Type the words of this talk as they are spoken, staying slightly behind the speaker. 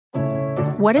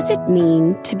what does it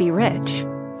mean to be rich?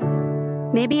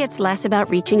 Maybe it's less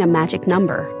about reaching a magic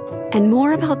number and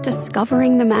more about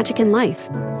discovering the magic in life.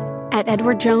 At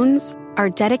Edward Jones,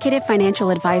 our dedicated financial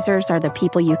advisors are the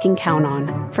people you can count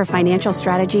on for financial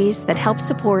strategies that help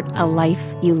support a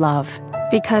life you love.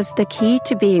 Because the key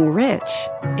to being rich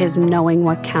is knowing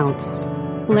what counts.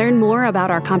 Learn more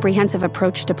about our comprehensive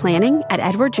approach to planning at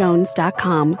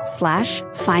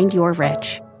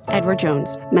edwardjones.com/findyourrich. Edward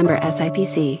Jones, member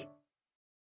SIPC.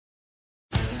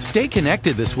 Stay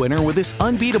connected this winter with this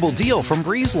unbeatable deal from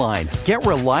BreezeLine. Get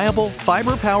reliable,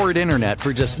 fiber-powered internet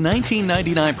for just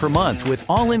 $19.99 per month with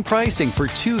all-in pricing for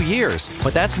 2 years.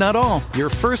 But that's not all. Your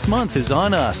first month is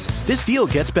on us. This deal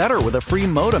gets better with a free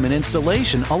modem and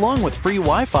installation, along with free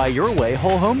Wi-Fi Your Way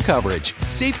whole home coverage.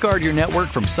 Safeguard your network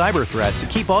from cyber threats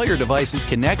and keep all your devices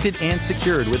connected and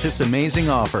secured with this amazing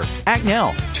offer. Act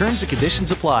now. Terms and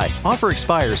conditions apply. Offer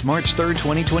expires March 3rd,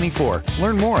 2024.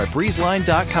 Learn more at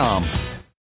breezeline.com.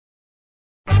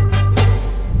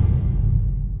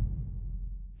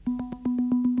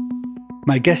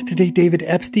 My guest today, David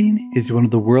Epstein, is one of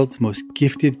the world's most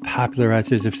gifted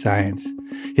popularizers of science.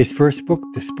 His first book,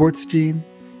 The Sports Gene,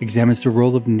 examines the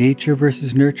role of nature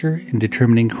versus nurture in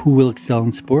determining who will excel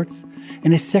in sports.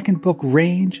 And his second book,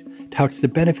 Range, touts the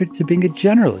benefits of being a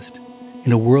generalist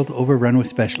in a world overrun with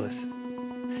specialists.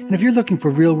 And if you're looking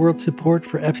for real-world support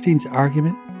for Epstein's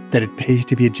argument that it pays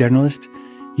to be a generalist,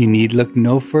 you need look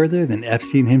no further than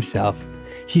Epstein himself.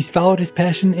 He's followed his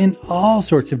passion in all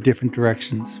sorts of different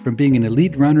directions, from being an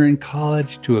elite runner in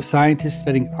college to a scientist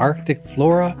studying Arctic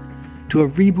flora to a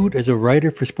reboot as a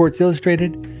writer for Sports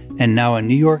Illustrated and now a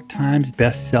New York Times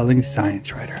best-selling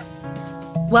science writer.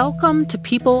 Welcome to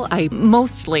People I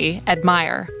Mostly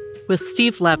Admire with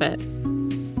Steve Levitt.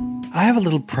 I have a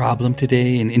little problem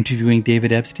today in interviewing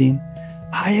David Epstein.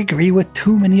 I agree with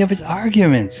too many of his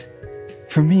arguments.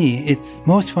 For me, it's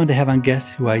most fun to have on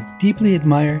guests who I deeply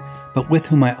admire, but with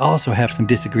whom I also have some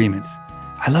disagreements.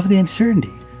 I love the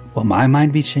uncertainty. Will my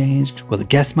mind be changed? Will the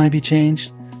guest's mind be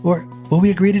changed? Or will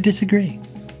we agree to disagree?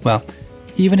 Well,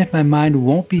 even if my mind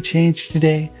won't be changed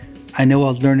today, I know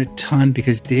I'll learn a ton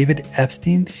because David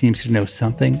Epstein seems to know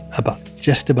something about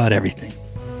just about everything.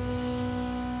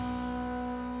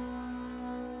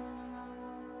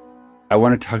 I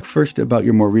want to talk first about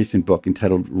your more recent book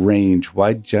entitled Range,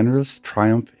 Why Generalists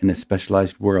Triumph in a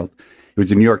Specialized World. It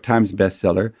was a New York Times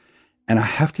bestseller. And I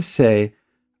have to say,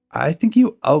 I think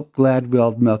you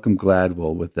out-Gladwelled Malcolm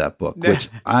Gladwell with that book, which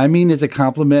I mean is a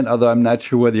compliment, although I'm not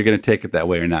sure whether you're going to take it that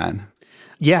way or not.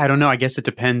 Yeah, I don't know. I guess it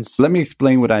depends. Let me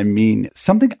explain what I mean.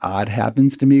 Something odd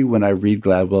happens to me when I read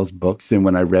Gladwell's books and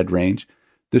when I read Range.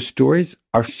 The stories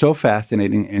are so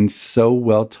fascinating and so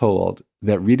well told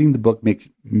that reading the book makes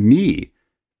me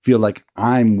feel like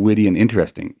I'm witty and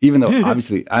interesting. Even though,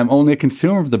 obviously, I'm only a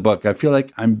consumer of the book, I feel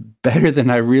like I'm better than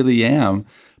I really am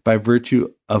by virtue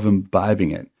of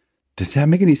imbibing it. Does that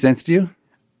make any sense to you?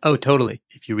 Oh, totally.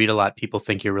 If you read a lot, people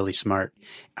think you're really smart.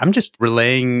 I'm just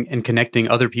relaying and connecting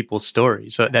other people's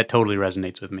stories. So that totally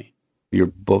resonates with me. Your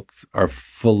books are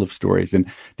full of stories. And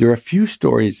there are a few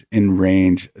stories in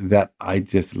Range that I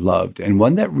just loved. And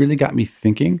one that really got me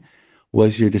thinking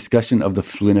was your discussion of the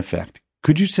Flynn effect.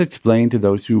 Could you just explain to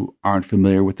those who aren't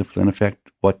familiar with the Flynn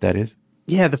effect what that is?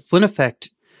 Yeah, the Flynn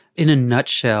effect, in a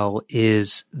nutshell,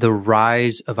 is the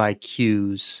rise of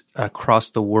IQs across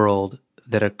the world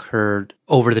that occurred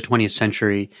over the 20th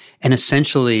century and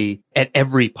essentially at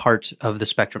every part of the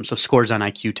spectrum. So scores on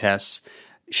IQ tests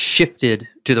shifted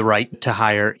to the right to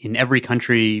higher in every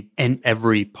country and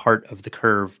every part of the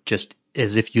curve, just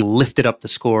as if you lifted up the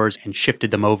scores and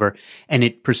shifted them over. And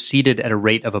it proceeded at a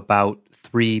rate of about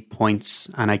 3 points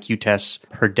on IQ tests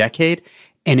per decade.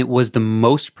 And it was the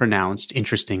most pronounced,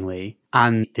 interestingly,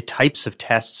 on the types of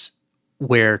tests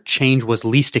where change was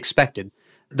least expected.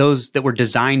 Those that were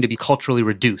designed to be culturally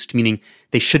reduced, meaning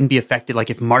they shouldn't be affected. Like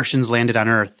if Martians landed on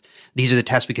Earth, these are the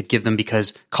tests we could give them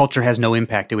because culture has no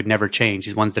impact. It would never change.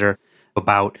 These ones that are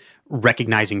about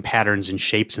recognizing patterns and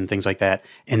shapes and things like that.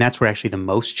 And that's where actually the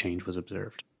most change was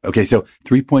observed. Okay, so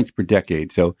 3 points per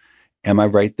decade. So am I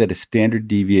right that a standard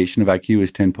deviation of IQ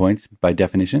is 10 points by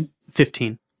definition?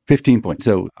 15. 15 points.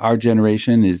 So our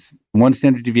generation is one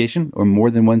standard deviation or more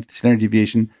than one standard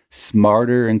deviation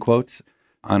smarter, in quotes,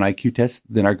 on IQ tests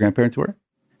than our grandparents were?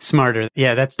 Smarter.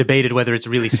 Yeah, that's debated whether it's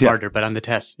really smarter, but on the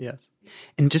tests, yes.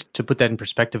 And just to put that in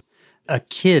perspective, a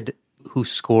kid who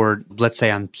scored, let's say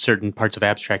on certain parts of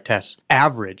abstract tests,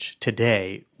 average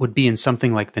today would be in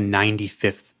something like the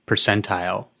 95th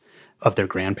percentile of their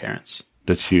grandparents.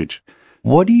 That's huge.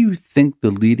 What do you think the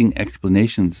leading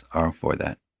explanations are for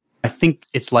that? I think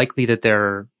it's likely that there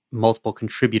are multiple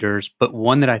contributors, but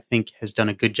one that I think has done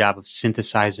a good job of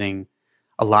synthesizing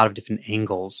a lot of different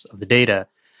angles of the data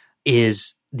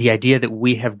is the idea that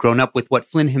we have grown up with what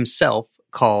Flynn himself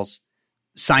calls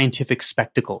scientific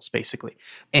spectacles, basically.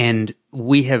 And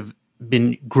we have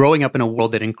been growing up in a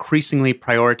world that increasingly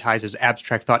prioritizes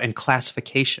abstract thought and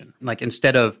classification. Like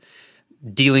instead of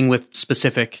dealing with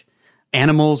specific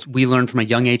animals, we learn from a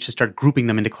young age to start grouping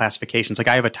them into classifications. Like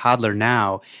I have a toddler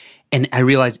now, and I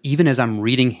realize even as I'm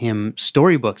reading him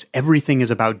storybooks, everything is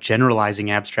about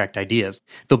generalizing abstract ideas.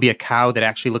 There'll be a cow that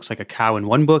actually looks like a cow in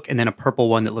one book, and then a purple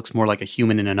one that looks more like a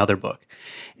human in another book.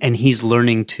 And he's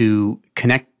learning to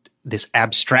connect this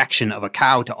abstraction of a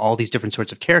cow to all these different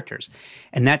sorts of characters.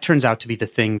 And that turns out to be the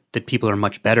thing that people are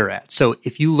much better at. So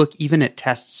if you look even at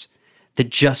tests that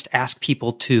just ask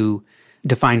people to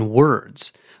define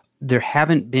words, there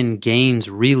haven't been gains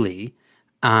really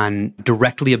on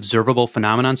directly observable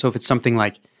phenomenon. So if it's something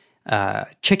like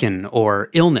chicken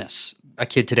or illness, a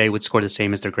kid today would score the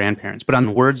same as their grandparents. But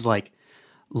on words like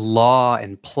law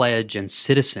and pledge and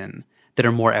citizen that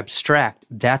are more abstract,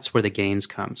 that's where the gains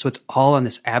come. So it's all on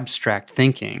this abstract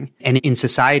thinking. And in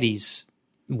societies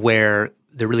where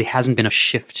there really hasn't been a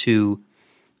shift to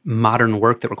modern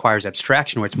work that requires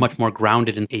abstraction, where it's much more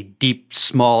grounded in a deep,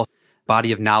 small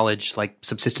body of knowledge like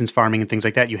subsistence farming and things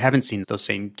like that, you haven't seen those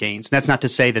same gains. And that's not to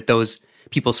say that those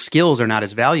people's skills are not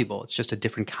as valuable. It's just a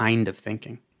different kind of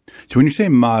thinking. So when you say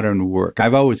modern work,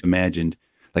 I've always imagined,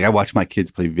 like I watch my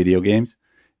kids play video games,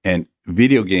 and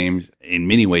video games in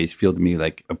many ways feel to me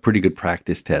like a pretty good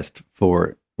practice test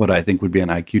for what I think would be an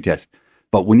IQ test.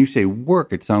 But when you say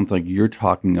work, it sounds like you're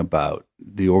talking about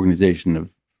the organization of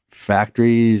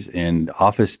factories and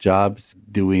office jobs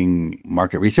doing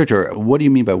market research, or what do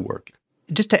you mean by work?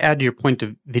 Just to add to your point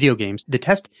of video games, the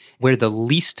test where the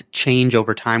least change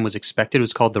over time was expected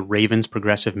was called the Raven's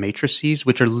progressive matrices,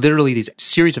 which are literally these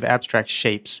series of abstract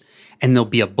shapes, and there'll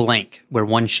be a blank where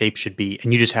one shape should be,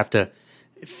 and you just have to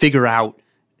figure out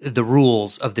the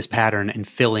rules of this pattern and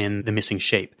fill in the missing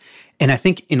shape. And I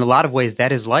think in a lot of ways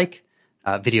that is like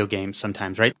video games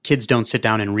sometimes, right? Kids don't sit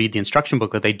down and read the instruction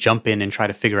booklet. They jump in and try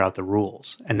to figure out the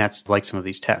rules. And that's like some of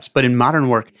these tests. But in modern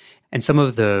work, and some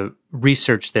of the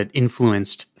research that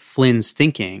influenced Flynn's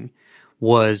thinking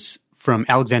was from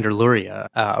Alexander Luria,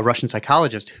 a Russian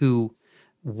psychologist who,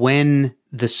 when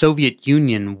the Soviet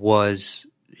Union was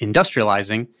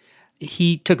industrializing,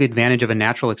 he took advantage of a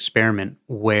natural experiment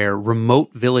where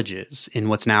remote villages in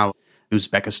what's now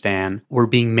Uzbekistan were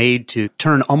being made to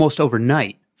turn almost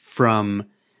overnight from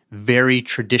very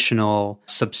traditional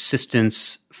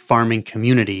subsistence farming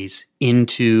communities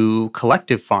into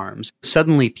collective farms.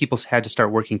 Suddenly, people had to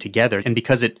start working together. And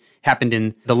because it happened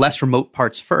in the less remote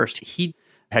parts first, he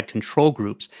had control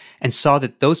groups and saw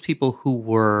that those people who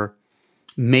were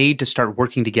made to start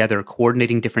working together,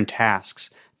 coordinating different tasks,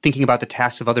 thinking about the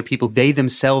tasks of other people they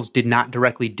themselves did not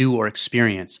directly do or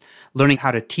experience, learning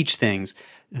how to teach things,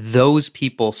 those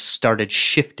people started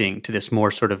shifting to this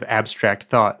more sort of abstract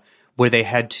thought where they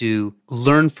had to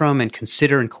learn from and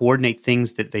consider and coordinate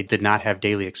things that they did not have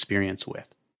daily experience with.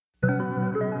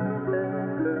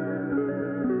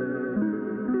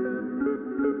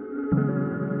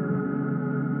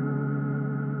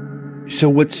 So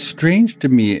what's strange to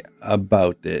me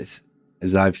about this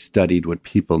is I've studied what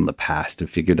people in the past have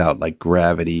figured out, like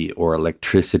gravity or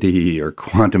electricity or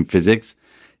quantum physics,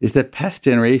 is that past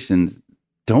generations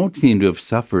don't seem to have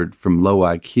suffered from low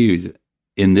IQs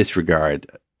in this regard.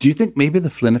 Do you think maybe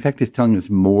the Flynn effect is telling us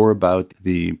more about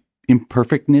the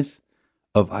imperfectness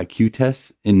of IQ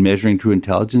tests in measuring true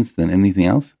intelligence than anything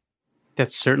else?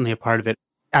 That's certainly a part of it.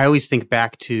 I always think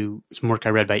back to some work I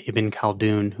read by Ibn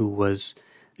Khaldun, who was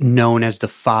known as the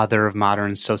father of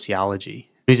modern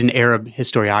sociology. He's an Arab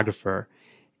historiographer,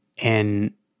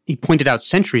 and he pointed out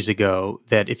centuries ago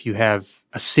that if you have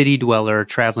a city dweller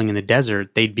traveling in the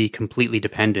desert, they'd be completely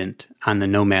dependent on the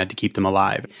nomad to keep them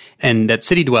alive. And that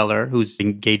city dweller who's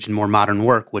engaged in more modern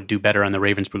work would do better on the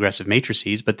Raven's progressive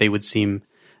matrices, but they would seem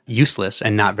useless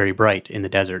and not very bright in the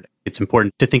desert. It's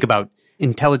important to think about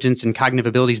intelligence and cognitive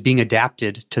abilities being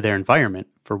adapted to their environment,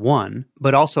 for one.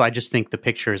 But also, I just think the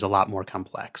picture is a lot more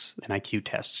complex than IQ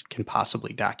tests can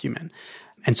possibly document.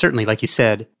 And certainly, like you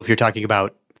said, if you're talking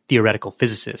about theoretical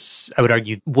physicists, I would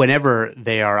argue whenever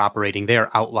they are operating, they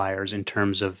are outliers in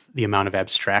terms of the amount of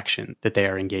abstraction that they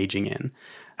are engaging in.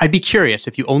 I'd be curious,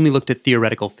 if you only looked at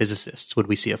theoretical physicists, would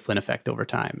we see a Flynn effect over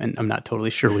time? And I'm not totally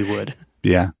sure we would.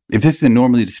 Yeah. If this is a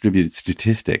normally distributed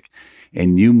statistic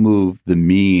and you move the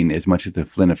mean as much as the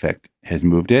Flynn effect has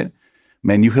moved it,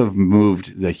 man, you have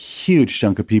moved the huge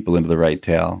chunk of people into the right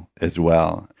tail as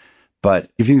well.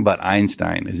 But if you think about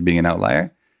Einstein as being an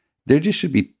outlier, there just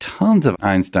should be tons of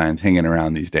Einsteins hanging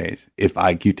around these days if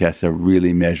IQ tests are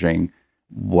really measuring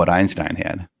what Einstein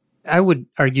had. I would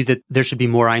argue that there should be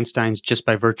more Einsteins just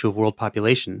by virtue of world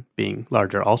population being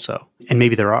larger also. And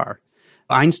maybe there are.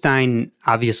 Einstein,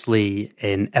 obviously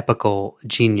an epical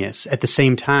genius. At the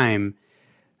same time,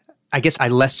 I guess I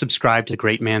less subscribe to the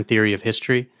great man theory of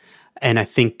history. And I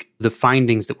think the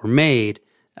findings that were made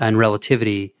in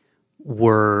relativity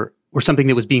were something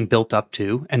that was being built up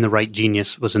to, and the right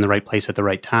genius was in the right place at the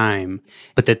right time.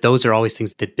 But that those are always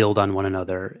things that build on one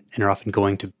another and are often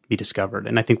going to be discovered.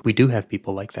 And I think we do have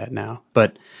people like that now,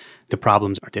 but the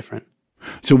problems are different.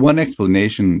 So one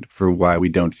explanation for why we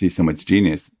don't see so much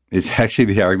genius is actually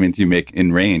the arguments you make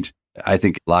in Range. I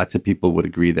think lots of people would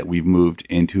agree that we've moved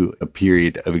into a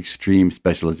period of extreme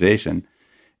specialization.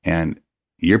 And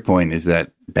your point is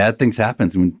that bad things happen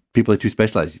when people are too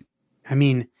specialized. I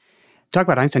mean, talk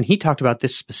about Einstein. He talked about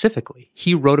this specifically.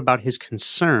 He wrote about his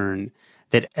concern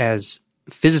that as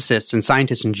physicists and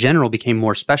scientists in general became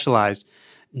more specialized,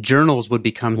 journals would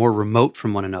become more remote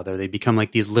from one another. They'd become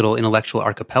like these little intellectual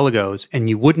archipelagos, and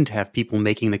you wouldn't have people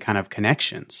making the kind of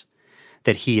connections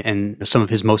that he and some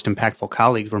of his most impactful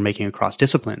colleagues were making across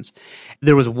disciplines.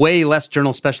 There was way less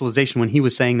journal specialization when he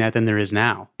was saying that than there is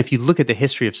now. If you look at the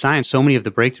history of science, so many of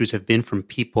the breakthroughs have been from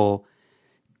people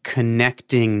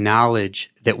connecting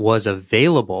knowledge that was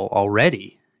available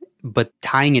already, but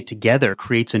tying it together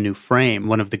creates a new frame.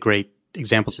 One of the great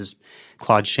examples is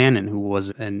Claude Shannon, who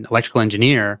was an electrical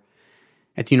engineer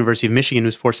at the University of Michigan, who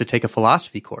was forced to take a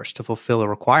philosophy course to fulfill a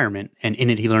requirement. And in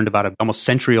it, he learned about an almost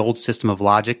century-old system of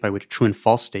logic by which true and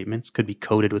false statements could be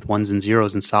coded with ones and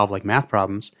zeros and solved like math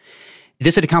problems.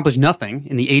 This had accomplished nothing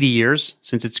in the 80 years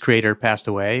since its creator passed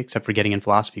away, except for getting in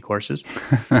philosophy courses.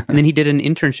 And then he did an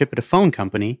internship at a phone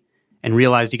company and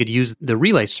realized he could use the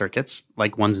relay circuits,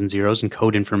 like ones and zeros, and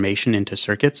code information into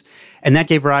circuits. And that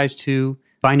gave rise to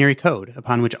binary code,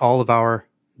 upon which all of our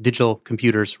digital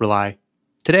computers rely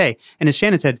today. And as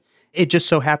Shannon said, it just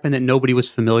so happened that nobody was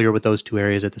familiar with those two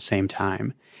areas at the same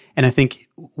time. And I think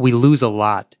we lose a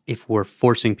lot if we're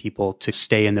forcing people to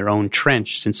stay in their own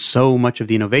trench, since so much of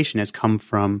the innovation has come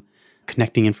from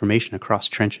connecting information across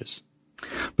trenches.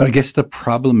 But I guess the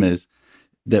problem is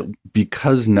that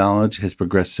because knowledge has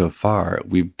progressed so far,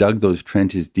 we've dug those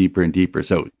trenches deeper and deeper.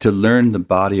 So to learn the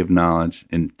body of knowledge,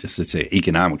 and just to say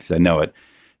economics, I know it,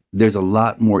 there's a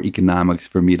lot more economics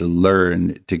for me to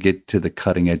learn to get to the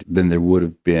cutting edge than there would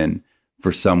have been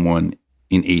for someone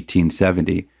in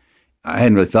 1870. I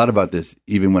hadn't really thought about this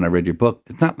even when I read your book.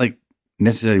 It's not like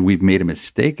necessarily we've made a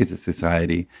mistake as a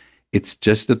society. It's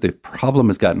just that the problem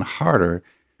has gotten harder,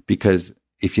 because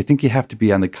if you think you have to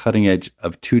be on the cutting edge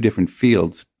of two different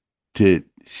fields to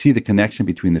see the connection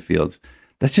between the fields,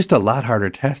 that's just a lot harder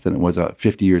test than it was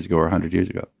 50 years ago or 100 years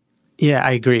ago. Yeah,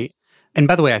 I agree. And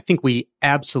by the way, I think we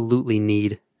absolutely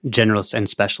need generalists and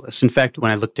specialists. In fact, when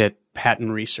I looked at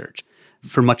patent research,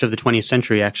 for much of the 20th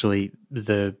century, actually,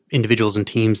 the individuals and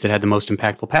teams that had the most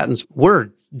impactful patents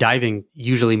were diving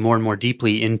usually more and more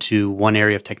deeply into one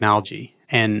area of technology.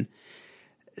 And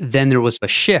then there was a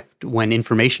shift when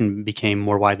information became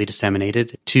more widely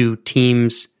disseminated to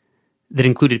teams that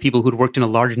included people who'd worked in a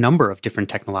large number of different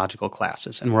technological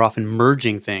classes and were often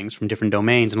merging things from different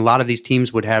domains. And a lot of these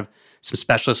teams would have some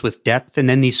specialists with depth and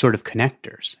then these sort of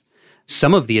connectors.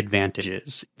 Some of the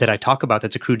advantages that I talk about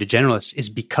that's accrued to generalists is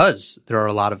because there are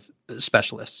a lot of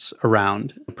specialists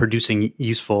around producing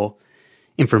useful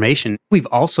information. We've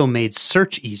also made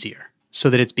search easier so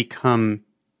that it's become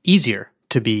easier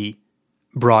to be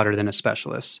broader than a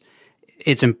specialist.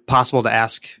 It's impossible to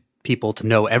ask people to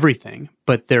know everything,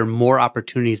 but there are more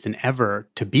opportunities than ever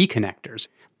to be connectors.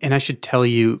 And I should tell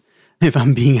you, if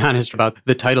I'm being honest about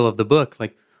the title of the book,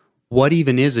 like, what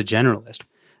even is a generalist?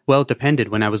 Well, it depended.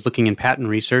 When I was looking in patent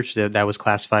research, that was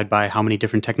classified by how many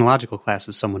different technological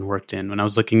classes someone worked in. When I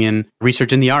was looking in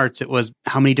research in the arts, it was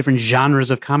how many different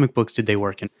genres of comic books did they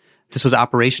work in. This was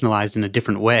operationalized in a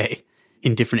different way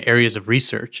in different areas of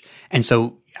research. And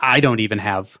so I don't even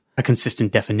have a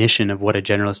consistent definition of what a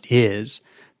generalist is.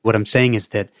 What I'm saying is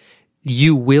that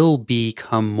you will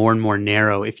become more and more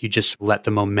narrow if you just let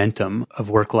the momentum of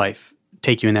work life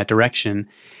take you in that direction.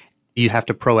 You have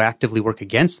to proactively work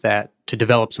against that to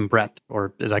develop some breadth,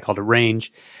 or as I called it,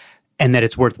 range, and that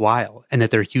it's worthwhile and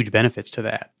that there are huge benefits to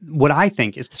that. What I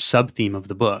think is the sub-theme of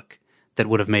the book that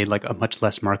would have made like a much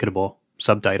less marketable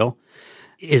subtitle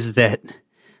is that,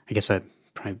 I guess I'm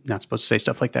probably not supposed to say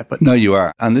stuff like that, but... No, you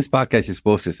are. On this podcast, you're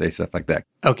supposed to say stuff like that.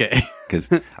 Okay. Because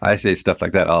I say stuff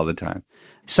like that all the time.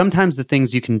 Sometimes the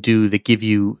things you can do that give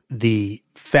you the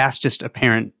fastest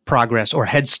apparent progress or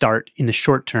head start in the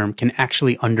short term can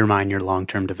actually undermine your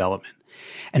long-term development.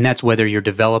 And that's whether you're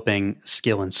developing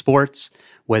skill in sports,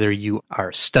 whether you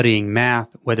are studying math,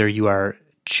 whether you are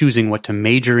choosing what to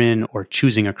major in or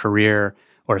choosing a career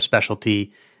or a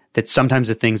specialty, that sometimes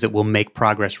the things that will make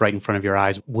progress right in front of your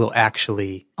eyes will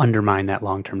actually undermine that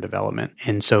long-term development.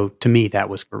 And so to me, that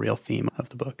was a real theme of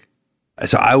the book.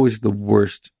 So I was the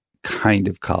worst kind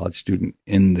of college student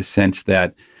in the sense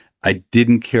that I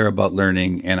didn't care about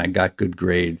learning and I got good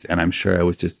grades. And I'm sure I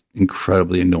was just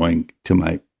incredibly annoying to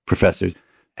my professors.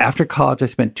 After college, I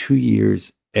spent 2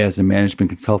 years as a management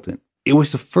consultant. It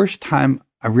was the first time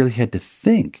I really had to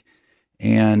think.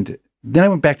 And then I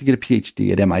went back to get a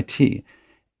PhD at MIT.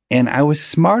 And I was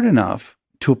smart enough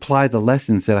to apply the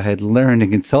lessons that I had learned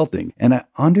in consulting. And I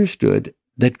understood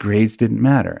that grades didn't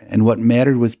matter. And what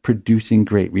mattered was producing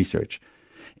great research.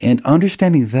 And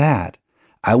understanding that,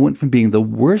 I went from being the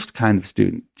worst kind of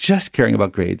student, just caring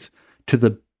about grades, to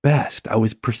the best. I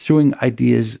was pursuing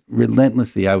ideas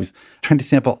relentlessly. I was trying to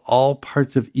sample all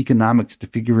parts of economics to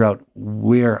figure out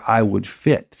where I would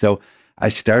fit. So I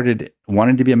started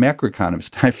wanting to be a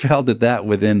macroeconomist. I failed at that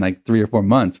within like 3 or 4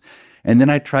 months. And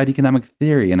then I tried economic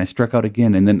theory and I struck out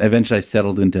again. And then eventually I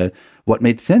settled into what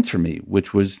made sense for me,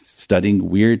 which was studying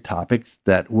weird topics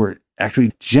that were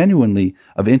actually genuinely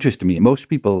of interest to me. Most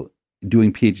people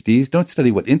doing PhDs don't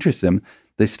study what interests them.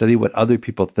 They study what other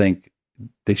people think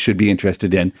they should be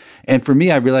interested in. And for me,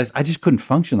 I realized I just couldn't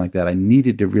function like that. I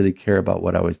needed to really care about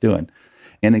what I was doing.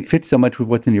 And it fits so much with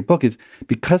what's in your book is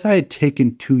because I had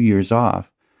taken 2 years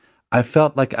off, I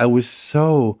felt like I was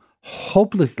so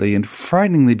hopelessly and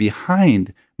frighteningly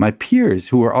behind my peers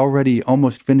who were already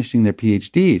almost finishing their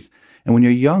PhDs. And when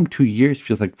you're young, 2 years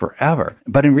feels like forever.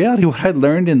 But in reality, what I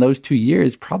learned in those 2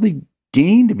 years probably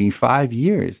gained me 5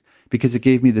 years because it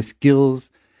gave me the skills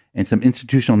and some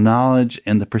institutional knowledge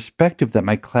and the perspective that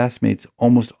my classmates,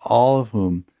 almost all of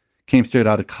whom came straight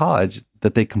out of college,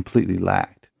 that they completely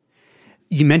lacked.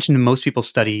 You mentioned most people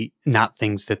study not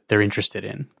things that they're interested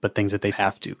in, but things that they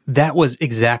have to. That was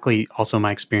exactly also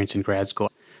my experience in grad school.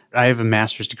 I have a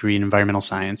master's degree in environmental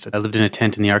science. I lived in a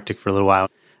tent in the Arctic for a little while.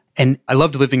 And I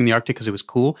loved living in the Arctic because it was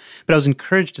cool, but I was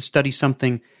encouraged to study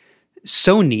something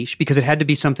so niche because it had to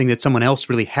be something that someone else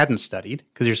really hadn't studied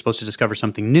because you're supposed to discover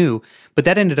something new. But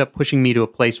that ended up pushing me to a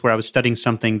place where I was studying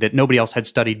something that nobody else had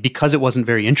studied because it wasn't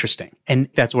very interesting. And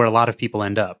that's where a lot of people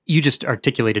end up. You just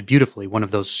articulated beautifully one of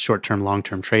those short-term,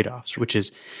 long-term trade-offs, which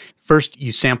is first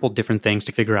you sampled different things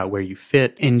to figure out where you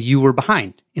fit and you were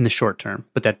behind in the short term,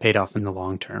 but that paid off in the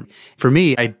long term. For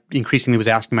me, I increasingly was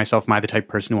asking myself, am I the type of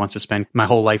person who wants to spend my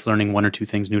whole life learning 1 or 2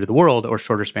 things new to the world or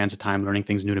shorter spans of time learning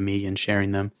things new to me and sharing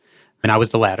them? And I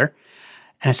was the latter.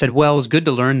 And I said, well, it was good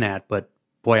to learn that, but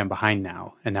boy, I'm behind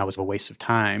now. And that was a waste of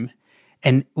time.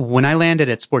 And when I landed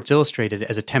at Sports Illustrated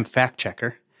as a temp fact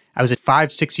checker, I was at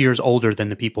 5-6 years older than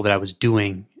the people that I was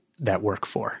doing that work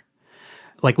for.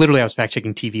 Like literally I was fact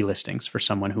checking TV listings for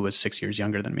someone who was 6 years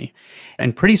younger than me.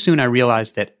 And pretty soon I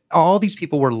realized that all these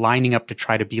people were lining up to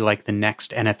try to be like the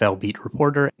next NFL beat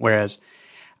reporter. Whereas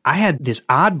I had this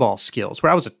oddball skills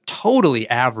where I was a totally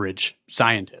average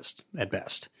scientist at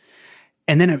best.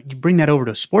 And then you bring that over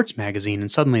to a sports magazine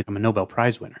and suddenly I'm a Nobel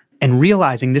Prize winner. And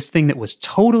realizing this thing that was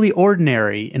totally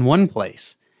ordinary in one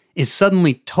place is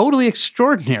suddenly totally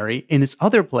extraordinary in this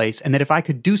other place. And that if I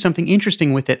could do something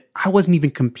interesting with it, I wasn't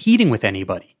even competing with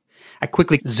anybody. I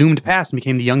quickly zoomed past and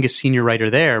became the youngest senior writer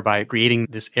there by creating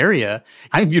this area.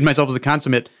 I viewed myself as a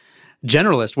consummate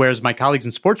generalist, whereas my colleagues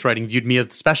in sports writing viewed me as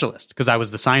the specialist because I was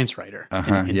the science writer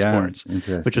in sports,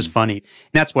 which was funny.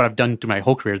 And that's what I've done through my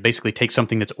whole career, is basically take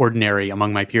something that's ordinary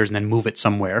among my peers and then move it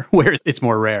somewhere where it's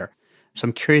more rare. So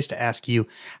I'm curious to ask you,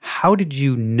 how did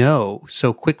you know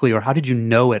so quickly, or how did you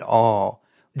know at all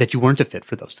that you weren't a fit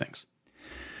for those things?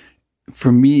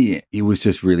 For me, it was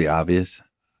just really obvious.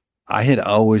 I had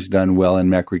always done well in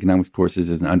macroeconomics courses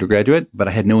as an undergraduate, but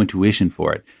I had no intuition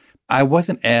for it. I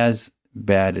wasn't as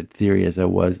bad at theory as I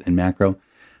was in macro,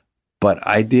 but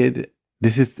I did.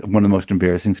 This is one of the most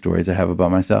embarrassing stories I have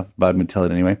about myself, but I'm going to tell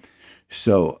it anyway.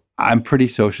 So I'm pretty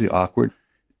socially awkward.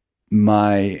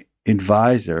 My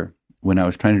advisor, when I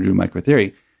was trying to do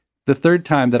microtheory, the third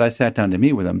time that I sat down to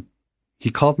meet with him, he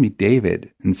called me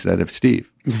David instead of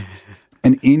Steve.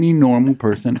 And any normal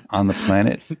person on the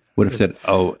planet would have said,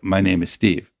 oh, my name is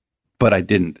Steve. But I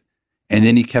didn't. And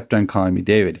then he kept on calling me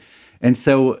David. And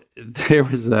so there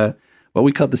was what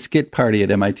we called the skit party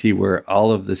at MIT, where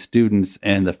all of the students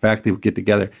and the faculty would get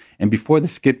together. And before the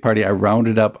skit party, I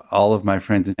rounded up all of my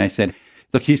friends and I said,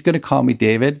 look, he's going to call me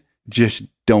David. Just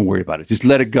don't worry about it. Just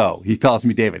let it go. He calls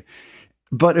me David.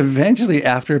 But eventually,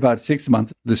 after about 6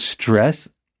 months, the stress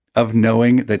of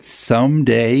knowing that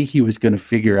someday he was going to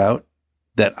figure out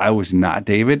that I was not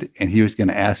David, and he was going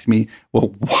to ask me,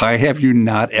 well, why have you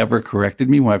not ever corrected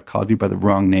me when I've called you by the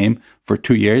wrong name for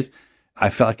 2 years?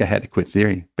 I felt like I had to quit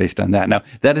theory based on that. Now,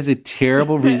 that is a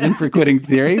terrible reason for quitting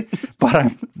theory, but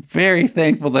I'm very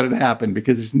thankful that it happened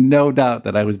because there's no doubt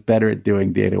that I was better at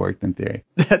doing data work than theory.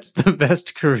 That's the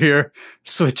best career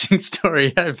switching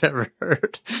story I've ever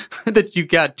heard. That you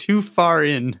got too far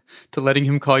in to letting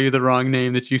him call you the wrong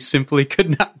name that you simply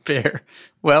could not bear.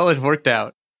 Well, it worked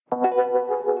out.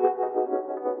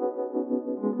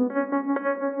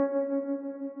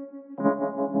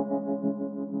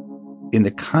 In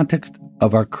the context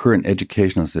of our current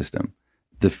educational system,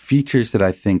 the features that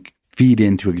I think feed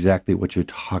into exactly what you're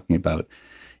talking about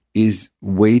is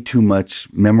way too much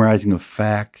memorizing of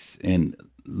facts and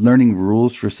learning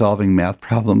rules for solving math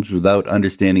problems without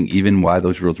understanding even why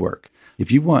those rules work. If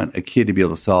you want a kid to be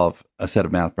able to solve a set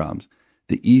of math problems,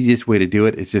 the easiest way to do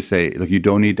it is just say, look, you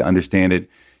don't need to understand it.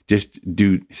 Just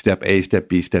do step A, step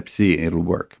B, step C, and it'll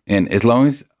work. And as long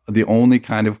as the only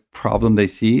kind of problem they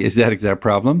see is that exact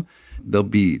problem, they'll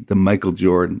be the Michael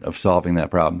Jordan of solving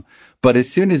that problem. But as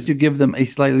soon as you give them a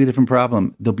slightly different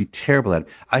problem, they'll be terrible at it.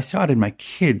 I saw it in my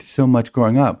kids so much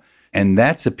growing up. And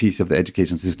that's a piece of the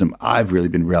education system I've really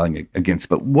been railing against.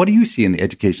 But what do you see in the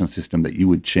educational system that you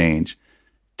would change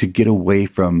to get away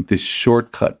from this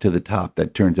shortcut to the top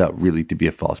that turns out really to be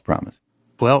a false promise?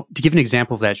 Well, to give an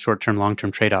example of that short-term,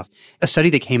 long-term trade-off, a study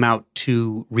that came out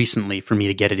too recently for me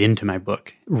to get it into my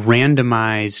book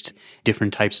randomized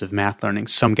different types of math learning.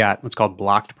 Some got what's called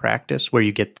blocked practice, where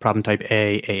you get problem type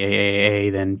A,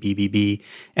 then B,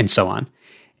 and so on.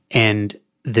 And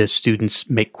the students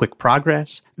make quick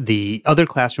progress. The other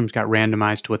classrooms got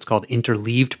randomized to what's called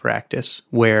interleaved practice,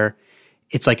 where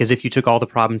it's like as if you took all the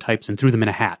problem types and threw them in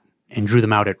a hat and drew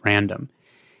them out at random.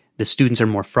 The students are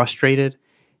more frustrated.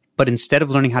 But instead of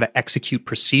learning how to execute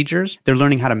procedures, they're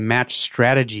learning how to match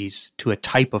strategies to a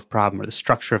type of problem or the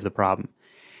structure of the problem.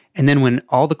 And then when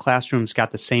all the classrooms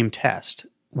got the same test,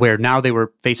 where now they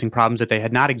were facing problems that they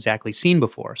had not exactly seen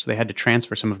before, so they had to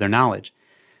transfer some of their knowledge,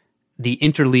 the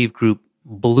interleave group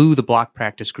blew the block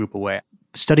practice group away,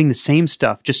 studying the same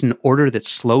stuff just in order that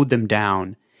slowed them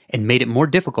down and made it more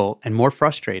difficult and more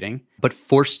frustrating, but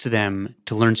forced them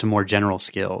to learn some more general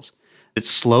skills. It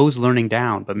slows learning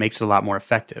down, but makes it a lot more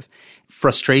effective.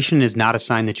 Frustration is not a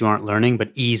sign that you aren't learning,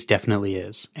 but ease definitely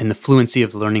is. And the fluency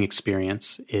of the learning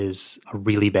experience is a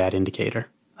really bad indicator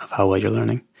of how well you're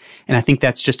learning. And I think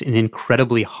that's just an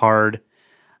incredibly hard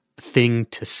thing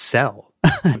to sell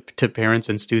to parents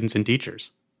and students and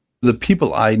teachers. The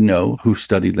people I know who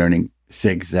study learning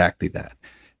say exactly that.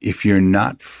 If you're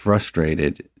not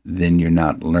frustrated, then you're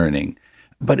not learning.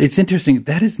 But it's interesting,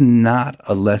 that is not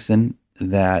a lesson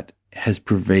that has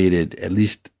pervaded at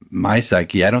least my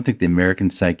psyche. I don't think the American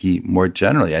psyche more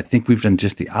generally. I think we've done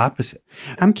just the opposite.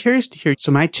 I'm curious to hear. So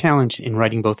my challenge in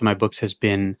writing both of my books has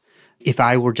been, if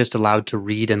I were just allowed to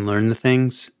read and learn the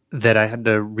things that I had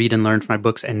to read and learn from my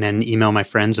books and then email my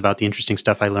friends about the interesting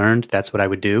stuff I learned, that's what I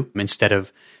would do instead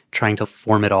of trying to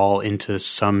form it all into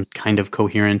some kind of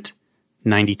coherent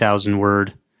 90,000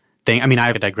 word thing. I mean, I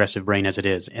have a digressive brain as it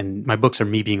is, and my books are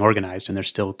me being organized and they're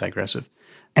still digressive.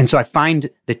 And so I find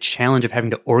the challenge of having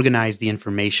to organize the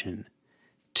information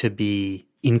to be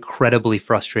incredibly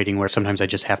frustrating, where sometimes I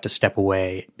just have to step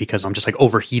away because I'm just like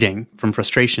overheating from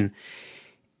frustration.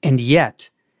 And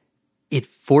yet it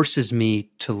forces me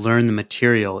to learn the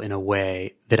material in a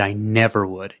way that I never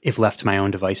would if left to my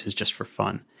own devices just for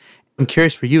fun. I'm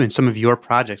curious for you in some of your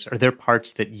projects, are there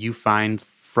parts that you find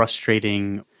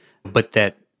frustrating, but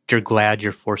that you're glad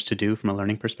you're forced to do from a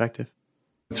learning perspective?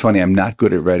 It's funny, I'm not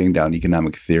good at writing down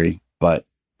economic theory, but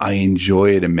I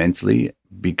enjoy it immensely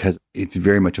because it's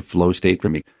very much a flow state for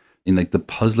me. In like the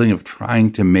puzzling of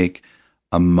trying to make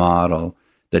a model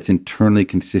that's internally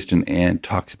consistent and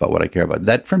talks about what I care about.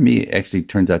 That for me actually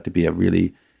turns out to be a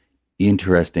really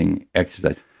interesting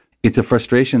exercise. It's a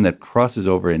frustration that crosses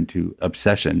over into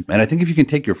obsession. And I think if you can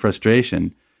take your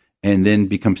frustration and then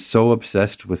become so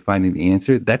obsessed with finding the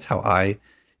answer, that's how I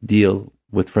deal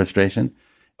with frustration.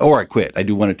 Or I quit. I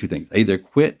do one of two things. I either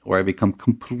quit or I become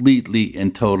completely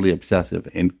and totally obsessive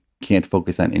and can't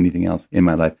focus on anything else in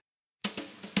my life.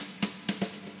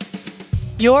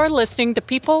 You're listening to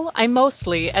People I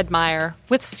Mostly Admire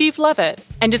with Steve Levitt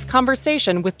and his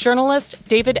conversation with journalist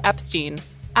David Epstein.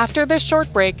 After this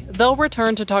short break, they'll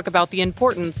return to talk about the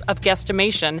importance of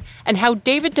guesstimation and how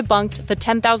David debunked the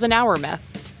 10,000 hour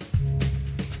myth.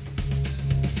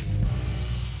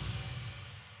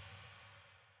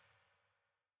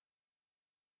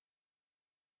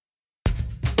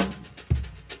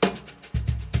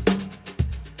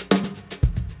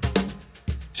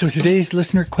 So today's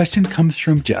listener question comes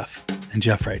from Jeff. and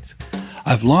Jeff writes,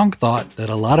 I've long thought that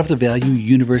a lot of the value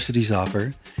universities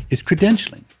offer is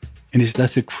credentialing and is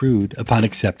thus accrued upon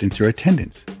acceptance or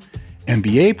attendance.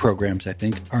 MBA programs, I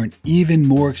think, are an even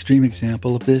more extreme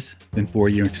example of this than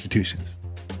four-year institutions.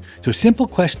 So simple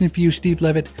question for you, Steve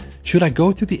Levitt. Should I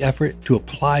go through the effort to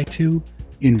apply to,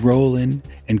 enroll in,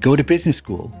 and go to business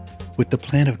school with the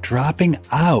plan of dropping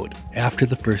out after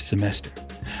the first semester?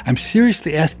 I'm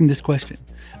seriously asking this question.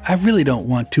 I really don't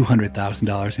want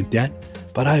 $200,000 in debt,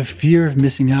 but I have fear of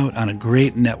missing out on a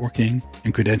great networking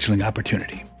and credentialing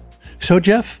opportunity. So,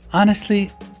 Jeff,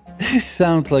 honestly, this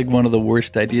sounds like one of the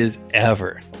worst ideas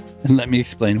ever. And let me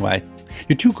explain why.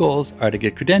 Your two goals are to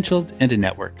get credentialed and to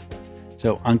network.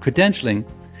 So on credentialing,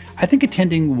 I think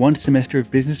attending one semester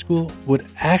of business school would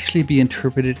actually be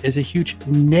interpreted as a huge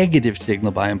negative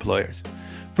signal by employers.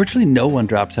 Virtually no one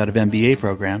drops out of MBA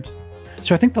programs.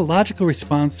 So I think the logical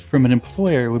response from an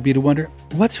employer would be to wonder,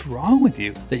 what's wrong with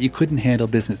you that you couldn't handle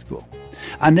business school?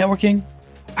 On networking,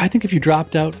 I think if you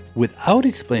dropped out without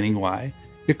explaining why,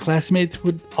 your classmates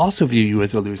would also view you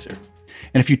as a loser.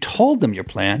 And if you told them your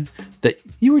plan, that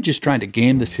you were just trying to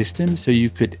game the system so you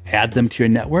could add them to your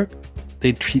network,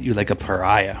 they'd treat you like a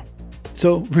pariah.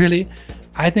 So really,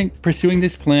 I think pursuing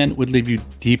this plan would leave you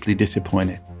deeply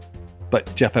disappointed.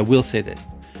 But Jeff, I will say this.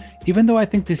 Even though I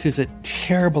think this is a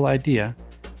terrible idea,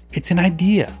 it's an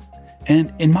idea.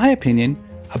 And in my opinion,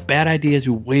 a bad idea is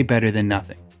way better than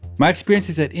nothing. My experience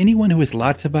is that anyone who has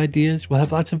lots of ideas will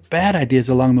have lots of bad ideas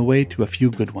along the way to a few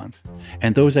good ones.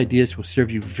 And those ideas will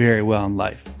serve you very well in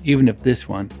life, even if this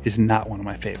one is not one of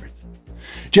my favorites.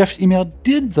 Jeff's email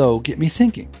did, though, get me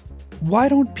thinking. Why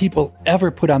don't people ever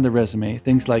put on their resume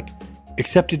things like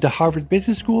accepted to Harvard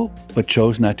Business School, but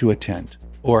chose not to attend?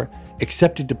 Or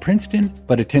accepted to Princeton,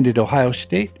 but attended Ohio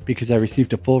State because I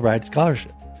received a full ride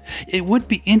scholarship? It would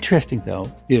be interesting,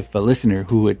 though, if a listener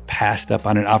who had passed up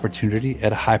on an opportunity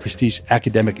at a high-prestige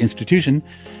academic institution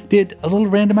did a little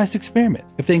randomized experiment.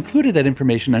 If they included that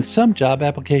information on some job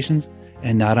applications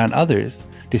and not on others,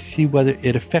 to see whether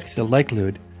it affects the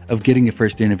likelihood of getting your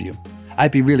first interview.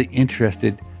 I'd be really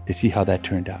interested to see how that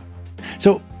turned out.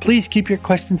 So please keep your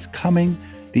questions coming.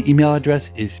 The email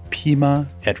address is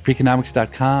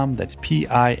pima@freakonomics.com. That's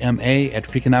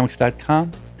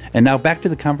PIMA@freakonomics.com. And now back to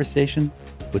the conversation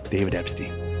with David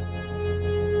Epstein.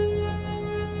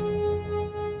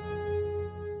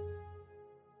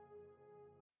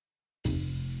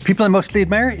 People I Mostly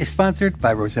Admire is sponsored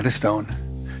by Rosetta Stone.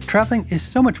 Traveling is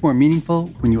so much more meaningful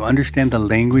when you understand the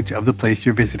language of the place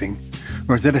you're visiting.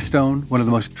 Rosetta Stone, one of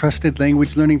the most trusted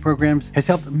language learning programs, has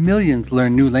helped millions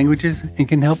learn new languages and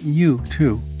can help you,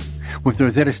 too. With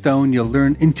Rosetta Stone, you'll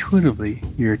learn intuitively.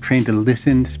 You're trained to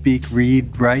listen, speak,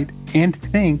 read, write, and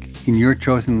think in your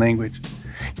chosen language.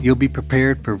 You'll be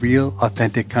prepared for real,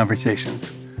 authentic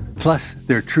conversations. Plus,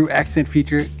 their True Accent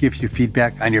feature gives you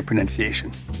feedback on your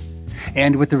pronunciation.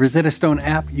 And with the Rosetta Stone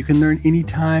app, you can learn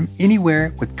anytime,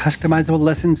 anywhere with customizable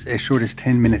lessons as short as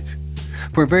 10 minutes.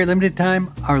 For a very limited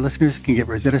time, our listeners can get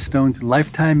Rosetta Stone's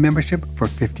lifetime membership for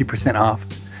 50% off.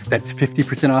 That's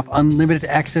 50% off unlimited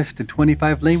access to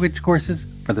 25 language courses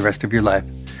for the rest of your life.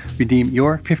 Redeem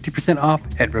your 50% off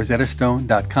at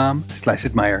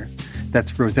rosettastone.com/admire.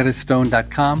 That's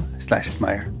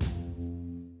rosettastone.com/admire.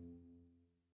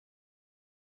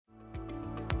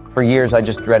 For years, I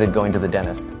just dreaded going to the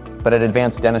dentist. But at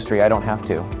Advanced Dentistry, I don't have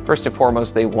to. First and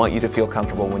foremost, they want you to feel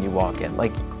comfortable when you walk in.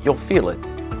 Like, you'll feel it.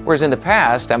 Whereas in the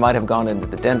past, I might have gone into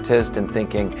the dentist and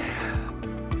thinking,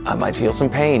 I might feel some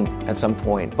pain at some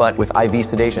point. But with IV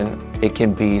sedation, it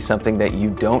can be something that you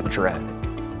don't dread.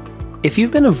 If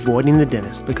you've been avoiding the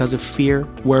dentist because of fear,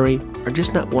 worry, or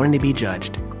just not wanting to be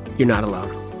judged, you're not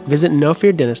alone. Visit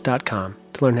NoFearDentist.com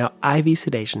to learn how IV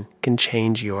sedation can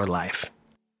change your life.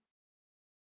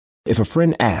 If a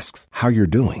friend asks how you're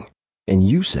doing, and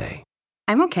you say,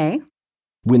 I'm okay.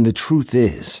 When the truth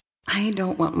is, I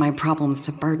don't want my problems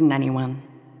to burden anyone.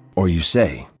 Or you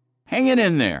say, hang it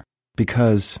in there.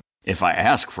 Because if I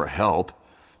ask for help,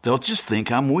 they'll just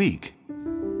think I'm weak.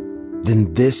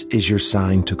 Then this is your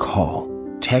sign to call,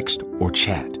 text, or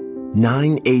chat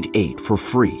 988 for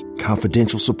free,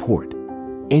 confidential support.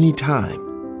 Anytime.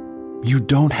 You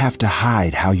don't have to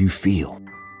hide how you feel.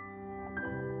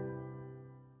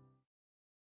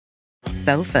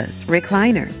 Sofas,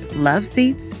 recliners, love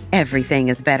seats, everything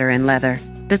is better in leather.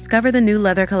 Discover the new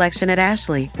leather collection at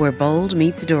Ashley, where bold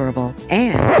meets durable.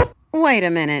 And, wait a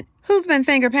minute, who's been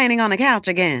finger painting on the couch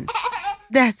again?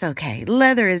 That's okay,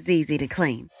 leather is easy to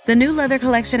clean. The new leather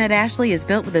collection at Ashley is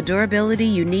built with the durability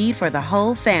you need for the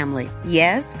whole family.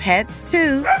 Yes, pets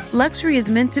too. Luxury is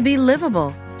meant to be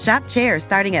livable. Shop chairs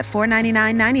starting at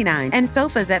 $499.99 and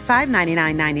sofas at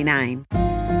 $599.99.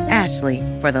 Ashley,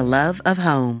 for the love of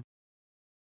home.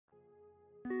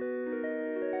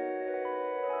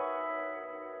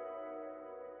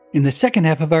 In the second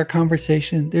half of our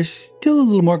conversation, there's still a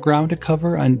little more ground to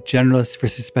cover on generalists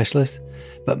versus specialists,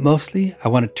 but mostly I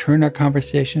want to turn our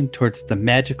conversation towards the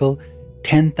magical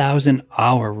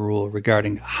 10,000-hour rule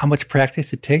regarding how much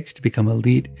practice it takes to become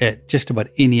elite at just about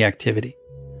any activity.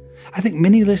 I think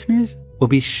many listeners will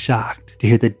be shocked to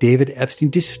hear that David Epstein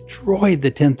destroyed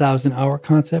the 10,000-hour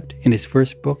concept in his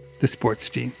first book, The Sports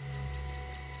Gene.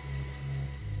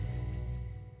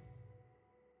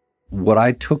 What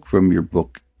I took from your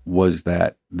book was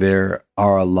that there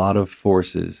are a lot of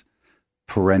forces,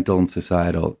 parental and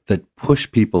societal, that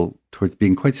push people towards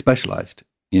being quite specialized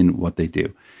in what they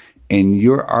do. And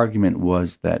your argument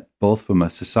was that both from a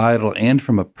societal and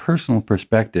from a personal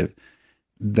perspective,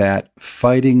 that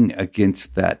fighting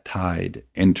against that tide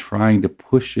and trying to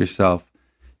push yourself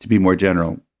to be more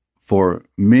general for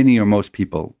many or most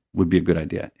people would be a good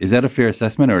idea. Is that a fair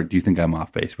assessment, or do you think I'm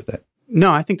off base with it?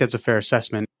 No, I think that's a fair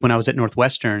assessment. When I was at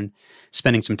Northwestern,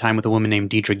 spending some time with a woman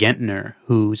named Deidre Gentner,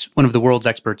 who's one of the world's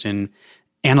experts in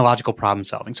analogical problem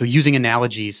solving. So using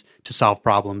analogies to solve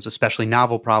problems, especially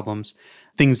novel problems,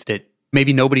 things that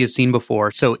maybe nobody has seen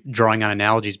before. So drawing on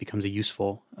analogies becomes a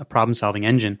useful problem-solving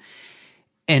engine.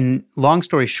 And long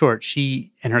story short,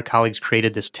 she and her colleagues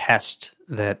created this test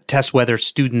that tests whether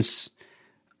students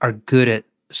are good at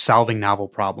solving novel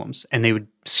problems. And they would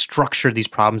structure these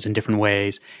problems in different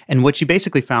ways. And what she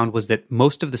basically found was that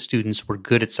most of the students were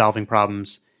good at solving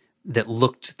problems that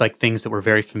looked like things that were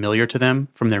very familiar to them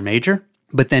from their major,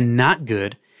 but then not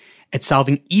good at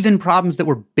solving even problems that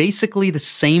were basically the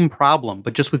same problem,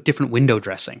 but just with different window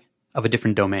dressing of a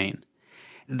different domain.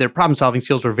 Their problem-solving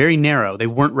skills were very narrow. They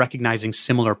weren't recognizing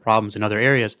similar problems in other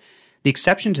areas. The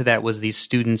exception to that was these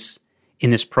students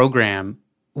in this program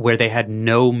where they had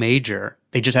no major.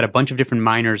 They just had a bunch of different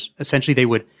minors. Essentially, they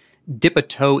would dip a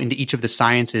toe into each of the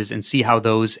sciences and see how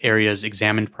those areas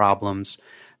examined problems,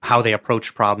 how they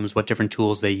approached problems, what different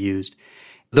tools they used.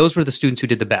 Those were the students who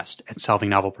did the best at solving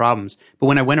novel problems. But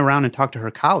when I went around and talked to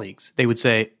her colleagues, they would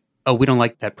say, oh, we don't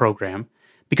like that program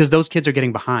because those kids are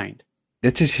getting behind.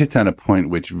 That just hits on a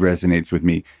point which resonates with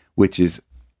me, which is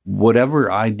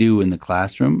whatever I do in the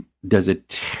classroom does a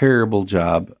terrible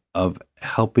job of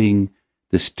helping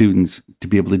the students to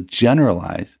be able to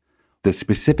generalize the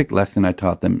specific lesson I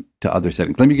taught them to other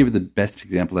settings. Let me give you the best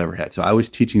example I ever had. So I was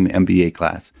teaching the MBA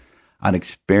class on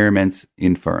experiments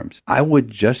in firms. I would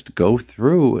just go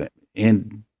through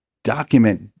and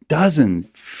document dozens,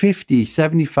 50,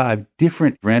 75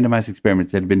 different randomized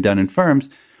experiments that had been done in firms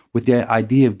with the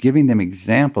idea of giving them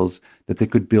examples that they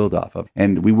could build off of.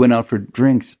 And we went out for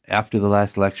drinks after the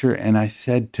last lecture, and I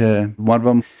said to one of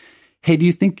them, hey, do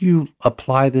you think you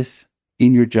apply this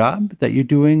in your job that you're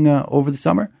doing over the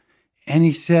summer? And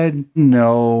he said,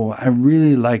 no, I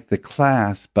really like the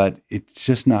class, but it's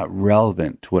just not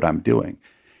relevant to what I'm doing.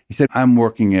 He said, I'm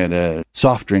working at a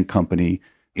soft drink company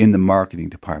in the marketing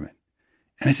department.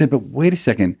 And I said, but wait a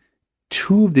second,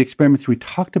 2 of the experiments we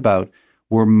talked about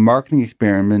were marketing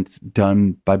experiments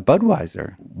done by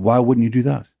Budweiser. Why wouldn't you do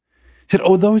those? He said,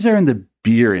 oh, those are in the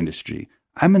beer industry.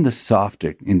 I'm in the soft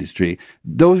drink industry.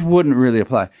 Those wouldn't really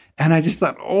apply. And I just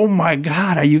thought, oh my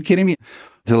God, are you kidding me?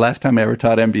 The last time I ever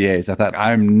taught MBAs, I thought,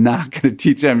 I'm not going to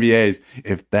teach MBAs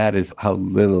if that is how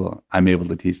little I'm able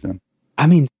to teach them. I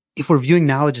mean, if we're viewing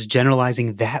knowledge as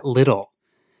generalizing that little,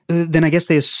 then I guess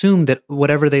they assume that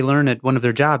whatever they learn at one of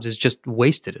their jobs is just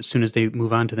wasted as soon as they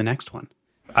move on to the next one.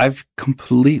 I've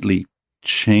completely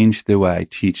changed the way I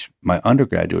teach my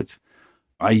undergraduates.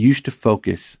 I used to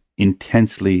focus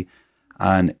intensely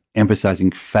on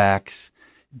emphasizing facts,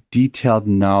 detailed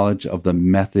knowledge of the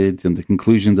methods and the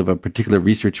conclusions of a particular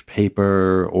research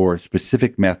paper or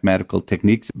specific mathematical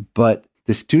techniques. But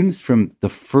the students from the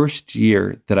first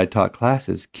year that I taught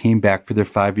classes came back for their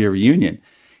 5-year reunion.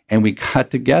 And we got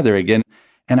together again.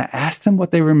 And I asked them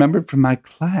what they remembered from my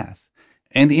class.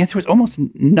 And the answer was almost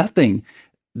nothing.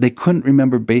 They couldn't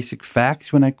remember basic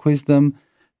facts when I quizzed them.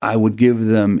 I would give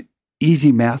them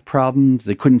easy math problems.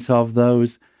 They couldn't solve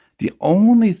those. The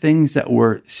only things that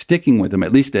were sticking with them,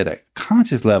 at least at a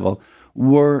conscious level,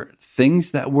 were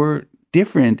things that were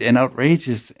different and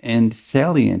outrageous and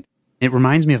salient. It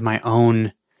reminds me of my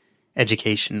own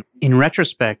education. In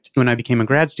retrospect, when I became a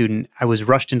grad student, I was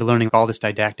rushed into learning all this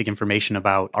didactic information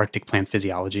about Arctic plant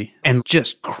physiology and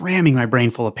just cramming my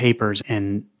brain full of papers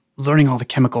and learning all the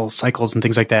chemical cycles and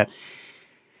things like that,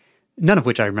 none of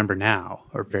which I remember now,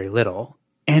 or very little.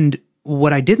 And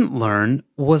what I didn't learn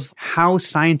was how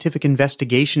scientific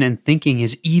investigation and thinking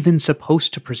is even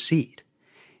supposed to proceed.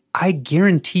 I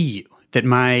guarantee you that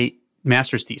my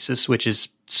master's thesis, which is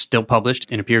still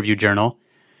published in a peer-reviewed journal.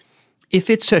 If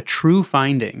it's a true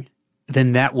finding,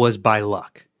 then that was by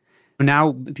luck.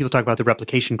 Now people talk about the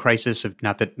replication crisis,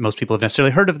 not that most people have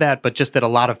necessarily heard of that, but just that a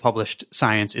lot of published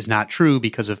science is not true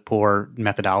because of poor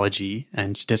methodology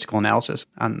and statistical analysis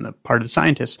on the part of the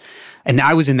scientists. And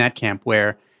I was in that camp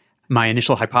where my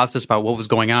initial hypothesis about what was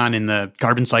going on in the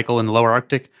carbon cycle in the lower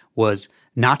Arctic was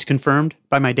not confirmed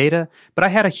by my data, but I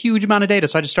had a huge amount of data,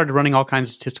 so I just started running all kinds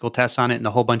of statistical tests on it, and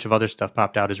a whole bunch of other stuff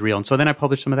popped out as real. And so then I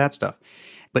published some of that stuff.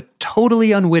 But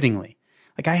totally unwittingly,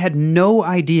 like I had no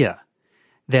idea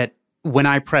that when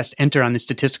I pressed enter on the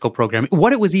statistical program,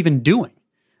 what it was even doing,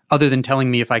 other than telling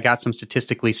me if I got some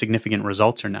statistically significant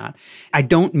results or not. I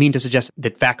don't mean to suggest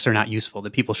that facts are not useful,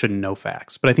 that people shouldn't know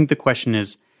facts. But I think the question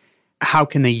is, how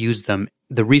can they use them?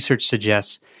 The research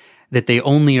suggests that they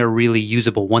only are really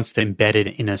usable once they're embedded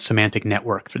in a semantic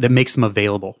network that makes them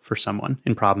available for someone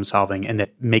in problem solving and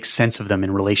that makes sense of them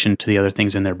in relation to the other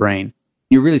things in their brain.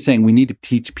 You're really saying we need to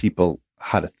teach people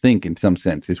how to think in some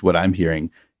sense, is what I'm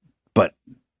hearing. But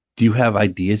do you have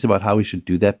ideas about how we should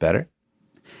do that better?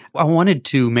 I wanted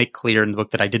to make clear in the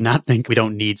book that I did not think we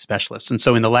don't need specialists. And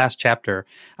so in the last chapter,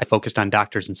 I focused on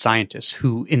doctors and scientists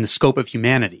who, in the scope of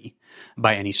humanity,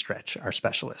 by any stretch, are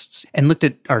specialists, and looked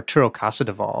at Arturo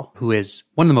Casadevall, who is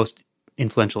one of the most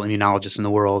influential immunologists in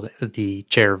the world, the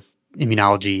chair of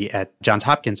immunology at Johns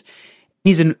Hopkins.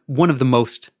 He's in one of the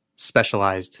most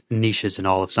specialized niches in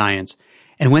all of science,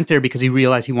 and went there because he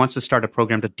realized he wants to start a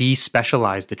program to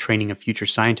despecialize the training of future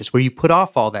scientists, where you put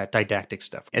off all that didactic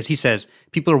stuff. As he says,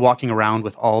 people are walking around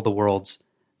with all the world's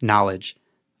knowledge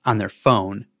on their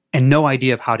phone and no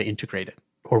idea of how to integrate it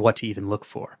or what to even look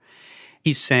for.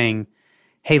 He's saying,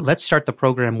 hey, let's start the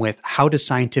program with how does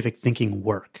scientific thinking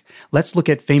work? Let's look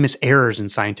at famous errors in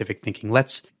scientific thinking.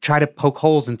 Let's try to poke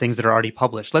holes in things that are already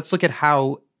published. Let's look at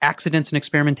how accidents and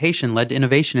experimentation led to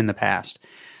innovation in the past.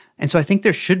 And so I think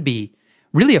there should be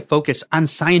really a focus on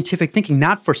scientific thinking,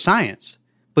 not for science,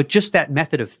 but just that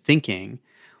method of thinking.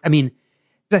 I mean,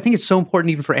 I think it's so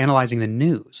important even for analyzing the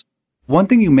news. One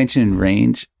thing you mentioned in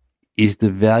Range is the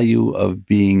value of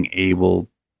being able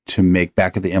to make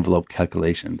back-of-the-envelope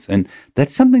calculations. And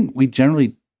that's something we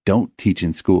generally don't teach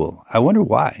in school. I wonder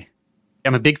why.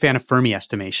 I'm a big fan of Fermi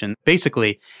estimation.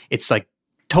 Basically, it's like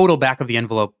total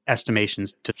back-of-the-envelope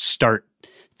estimations to start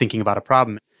thinking about a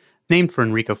problem. Named for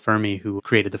Enrico Fermi, who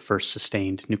created the first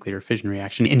sustained nuclear fission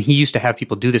reaction. And he used to have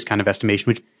people do this kind of estimation,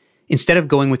 which instead of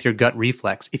going with your gut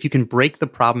reflex, if you can break the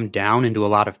problem down into a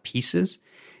lot of pieces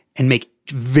and make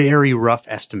very rough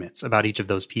estimates about each of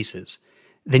those pieces,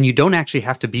 then you don't actually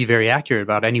have to be very accurate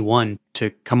about any one to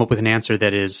come up with an answer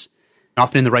that is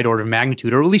often in the right order of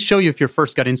magnitude, or at least show you if your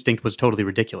first gut instinct was totally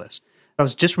ridiculous. I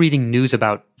was just reading news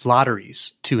about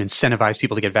lotteries to incentivize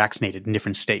people to get vaccinated in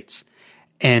different states.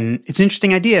 And it's an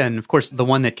interesting idea. And of course, the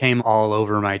one that came all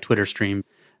over my Twitter stream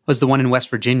was the one in West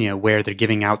Virginia where they're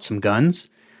giving out some guns,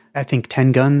 I think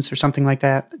 10 guns or something like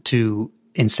that, to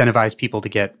incentivize people to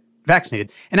get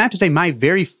vaccinated. And I have to say, my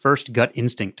very first gut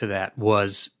instinct to that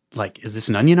was like, is this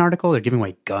an Onion article? They're giving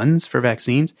away guns for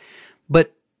vaccines.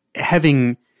 But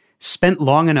having spent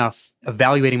long enough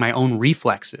evaluating my own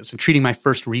reflexes and treating my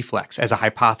first reflex as a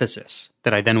hypothesis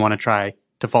that I then want to try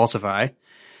to falsify,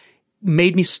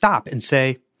 made me stop and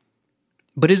say,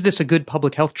 but is this a good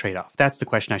public health trade-off? That's the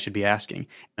question I should be asking.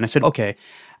 And I said, okay,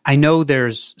 I know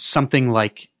there's something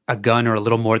like a gun or a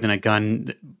little more than a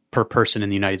gun per person in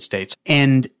the United States,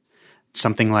 and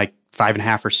something like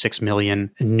 5.5 or 6 million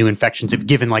new infections, if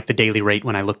given like the daily rate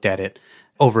when I looked at it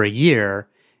over a year,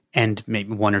 and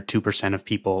maybe 1 or 2% of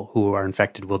people who are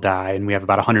infected will die. And we have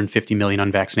about 150 million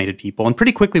unvaccinated people. And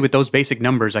pretty quickly with those basic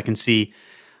numbers, I can see,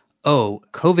 oh,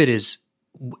 COVID is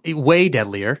way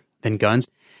deadlier than guns.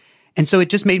 And so it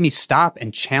just made me stop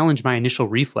and challenge my initial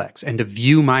reflex and to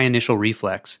view my initial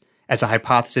reflex as a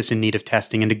hypothesis in need of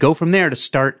testing, and to go from there to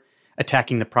start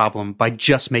attacking the problem by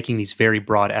just making these very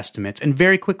broad estimates. And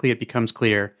very quickly it becomes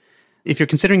clear, if you're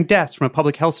considering deaths from a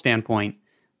public health standpoint,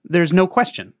 there's no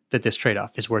question that this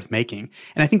trade-off is worth making.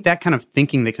 And I think that kind of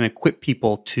thinking that can equip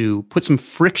people to put some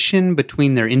friction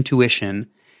between their intuition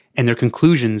and their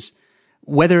conclusions,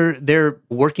 whether they're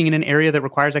working in an area that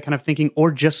requires that kind of thinking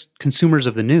or just consumers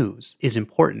of the news, is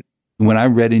important. When I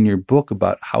read in your book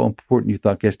about how important you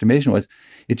thought guesstimation was,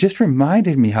 it just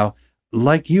reminded me how,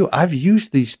 like you, I've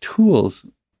used these tools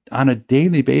on a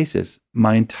daily basis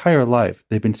my entire life.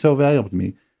 They've been so valuable to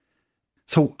me.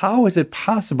 So how is it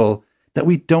possible that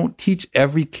we don't teach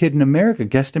every kid in America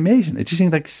guesstimation? It just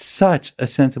seems like such a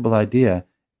sensible idea,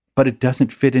 but it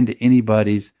doesn't fit into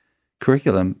anybody's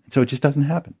curriculum, so it just doesn't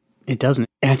happen. It doesn't.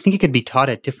 And I think it could be taught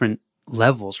at different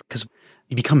levels because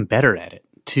you become better at it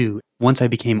too. Once I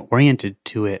became oriented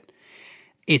to it,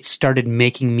 it started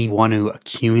making me want to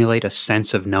accumulate a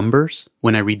sense of numbers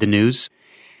when I read the news.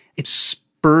 It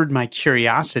spurred my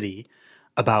curiosity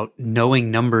about knowing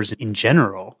numbers in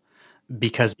general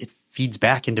because it feeds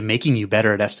back into making you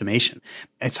better at estimation.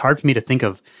 It's hard for me to think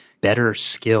of better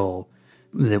skill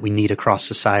that we need across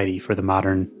society for the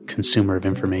modern consumer of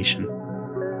information.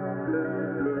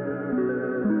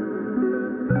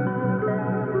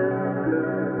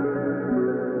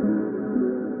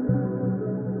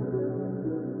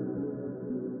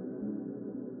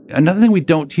 Another thing we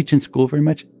don't teach in school very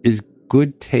much is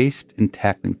good taste in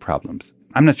tackling problems.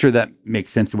 I'm not sure that makes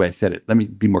sense the way I said it. Let me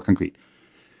be more concrete.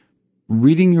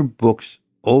 Reading your books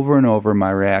over and over, my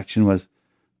reaction was,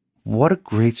 what a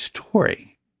great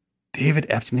story. David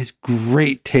Epstein has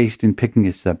great taste in picking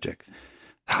his subjects.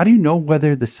 How do you know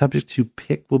whether the subjects you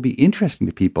pick will be interesting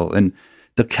to people and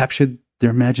they'll capture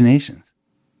their imaginations?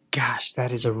 Gosh,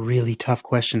 that is a really tough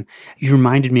question. You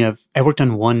reminded me of, I worked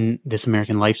on one This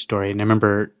American Life story, and I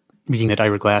remember reading that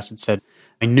Ira Glass had said,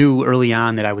 I knew early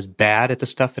on that I was bad at the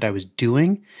stuff that I was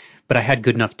doing, but I had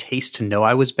good enough taste to know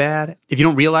I was bad. If you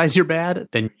don't realize you're bad,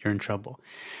 then you're in trouble.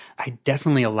 I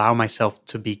definitely allow myself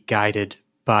to be guided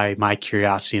by my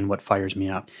curiosity and what fires me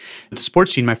up. The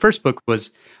Sports Gene, my first book, was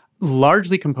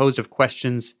largely composed of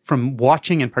questions from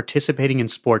watching and participating in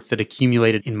sports that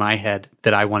accumulated in my head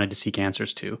that I wanted to seek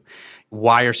answers to.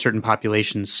 Why are certain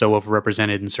populations so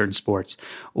overrepresented in certain sports?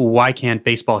 Why can't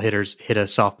baseball hitters hit a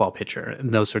softball pitcher?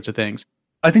 And those sorts of things.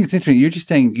 I think it's interesting. You're just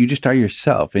saying you just are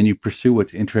yourself and you pursue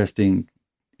what's interesting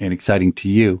and exciting to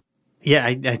you. Yeah,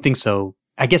 I think so.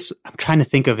 I guess I'm trying to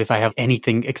think of if I have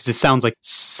anything, because it sounds like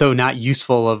so not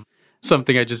useful of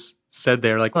something I just said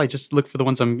there. Like, well, I just look for the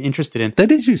ones I'm interested in.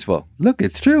 That is useful. Look,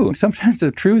 it's true. Sometimes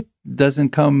the truth doesn't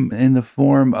come in the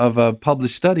form of a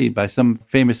published study by some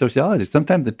famous sociologist.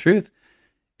 Sometimes the truth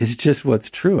is just what's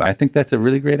true. I think that's a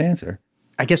really great answer.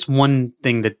 I guess one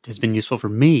thing that has been useful for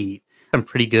me, I'm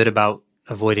pretty good about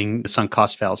avoiding the sunk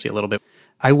cost fallacy a little bit.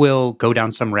 I will go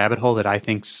down some rabbit hole that I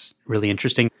think's really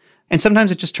interesting. And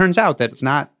sometimes it just turns out that it's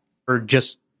not, or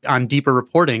just on deeper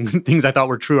reporting, things I thought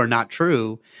were true are not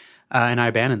true, and I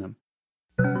abandon them.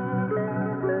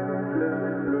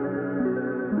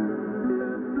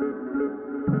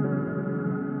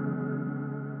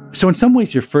 So in some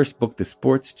ways, your first book, The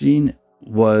Sports Gene,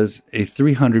 was a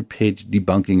 300-page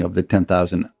debunking of the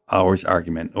 10,000 hours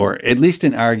argument, or at least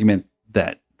an argument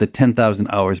that the 10,000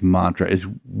 hours mantra is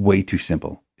way too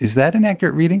simple. Is that an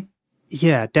accurate reading?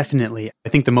 Yeah, definitely. I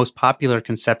think the most popular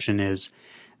conception is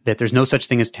that there's no such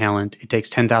thing as talent. It takes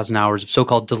 10,000 hours of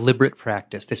so-called deliberate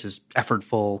practice. This is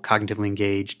effortful, cognitively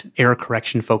engaged, error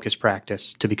correction-focused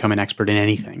practice to become an expert in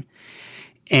anything.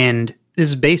 And this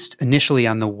is based initially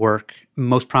on the work,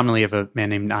 most prominently of a man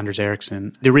named Anders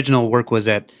Ericsson. The original work was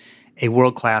at a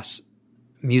world-class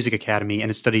music academy, and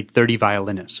it studied 30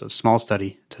 violinists. So a small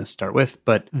study to start with.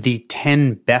 But the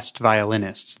 10 best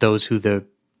violinists, those who the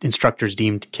instructors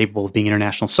deemed capable of being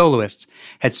international soloists,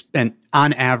 had spent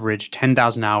on average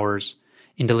 10,000 hours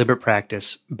in deliberate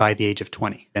practice by the age of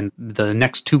 20. And the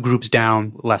next two groups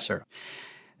down, lesser.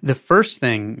 The first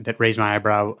thing that raised my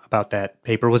eyebrow about that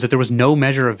paper was that there was no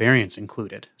measure of variance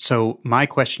included. So my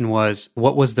question was,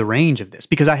 what was the range of this?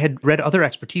 Because I had read other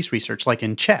expertise research, like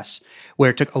in chess,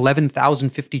 where it took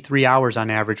 11,053 hours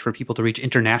on average for people to reach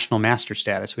international master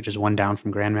status, which is one down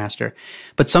from grandmaster.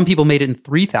 But some people made it in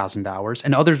 3,000 hours,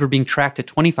 and others were being tracked at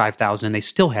 25,000, and they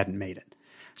still hadn't made it.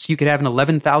 So you could have an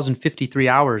 11,053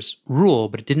 hours rule,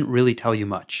 but it didn't really tell you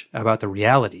much about the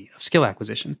reality of skill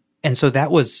acquisition. And so that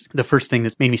was the first thing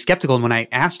that made me skeptical. And when I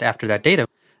asked after that data,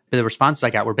 the responses I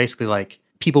got were basically like,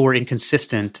 people were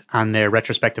inconsistent on their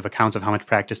retrospective accounts of how much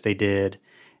practice they did,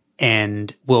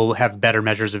 and we'll have better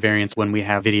measures of variance when we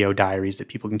have video diaries that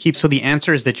people can keep. So the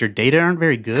answer is that your data aren't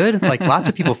very good. Like lots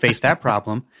of people face that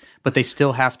problem, but they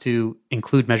still have to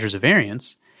include measures of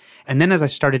variance. And then as I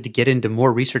started to get into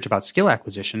more research about skill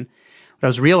acquisition, what I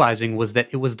was realizing was that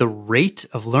it was the rate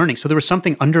of learning. So there was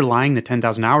something underlying the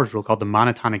 10,000 hours rule called the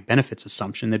monotonic benefits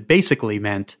assumption that basically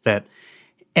meant that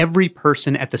every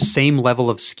person at the same level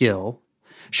of skill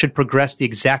should progress the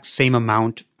exact same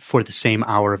amount for the same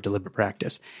hour of deliberate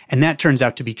practice. And that turns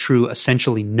out to be true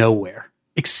essentially nowhere,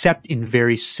 except in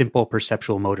very simple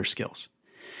perceptual motor skills.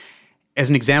 As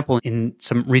an example, in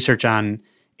some research on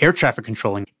air traffic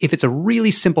controlling, if it's a really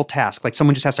simple task, like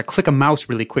someone just has to click a mouse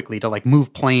really quickly to like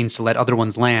move planes to let other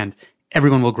ones land,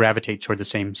 everyone will gravitate toward the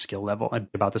same skill level at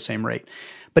about the same rate.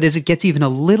 But as it gets even a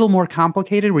little more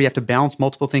complicated, where you have to balance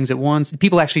multiple things at once,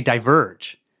 people actually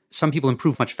diverge. Some people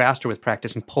improve much faster with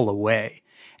practice and pull away.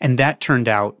 And that turned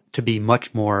out to be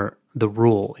much more the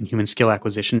rule in human skill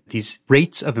acquisition. These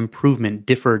rates of improvement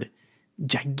differed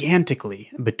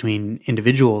gigantically between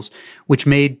individuals, which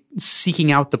made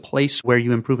seeking out the place where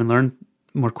you improve and learn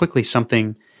more quickly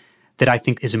something that I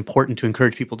think is important to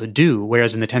encourage people to do.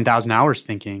 Whereas in the 10,000 hours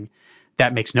thinking,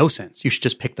 that makes no sense. You should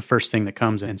just pick the first thing that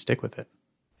comes and stick with it.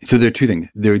 So there are two things.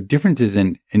 There are differences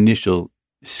in initial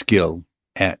skill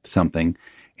at something,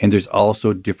 and there's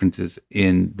also differences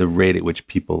in the rate at which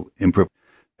people improve.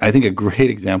 I think a great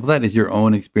example of that is your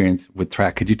own experience with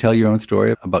track. Could you tell your own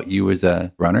story about you as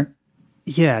a runner?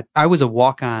 Yeah, I was a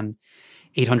walk-on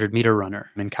 800-meter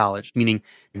runner in college, meaning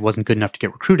it wasn't good enough to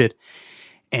get recruited.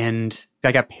 And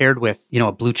I got paired with,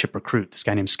 a blue chip recruit, this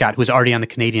guy named Scott, who was already on the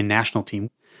Canadian national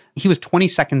team. He was 20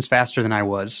 seconds faster than I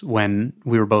was when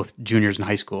we were both juniors in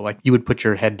high school. Like, you would put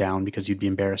your head down because you'd be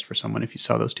embarrassed for someone if you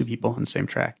saw those two people on the same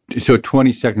track. So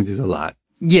 20 seconds is a lot.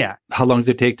 Yeah. How long does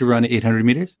it take to run 800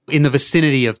 meters? In the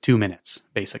vicinity of 2 minutes,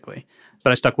 basically.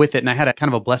 But I stuck with it, and I had a kind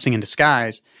of a blessing in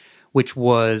disguise, which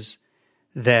was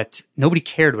that nobody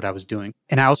cared what I was doing.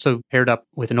 And I also paired up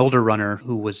with an older runner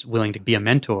who was willing to be a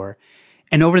mentor.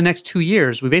 And over the next 2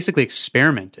 years, we basically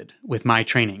experimented with my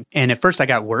training. And at first I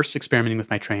got worse experimenting with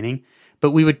my training,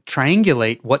 but we would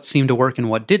triangulate what seemed to work and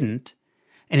what didn't.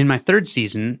 And in my third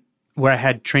season, where I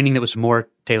had training that was more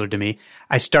tailored to me,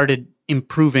 I started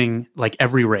improving like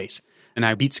every race. And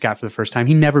I beat Scott for the first time.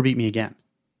 He never beat me again.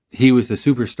 He was the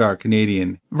superstar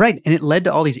Canadian. Right. And it led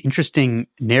to all these interesting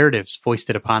narratives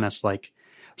foisted upon us, like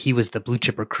he was the blue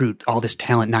chip recruit, all this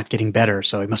talent not getting better,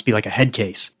 so it must be like a head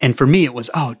case. And for me, it was,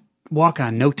 walk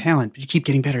on, no talent, but you keep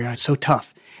getting better. It's so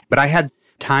tough. But I had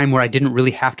time where I didn't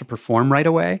really have to perform right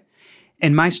away.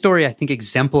 And my story, I think,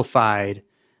 exemplified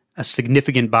a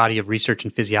significant body of research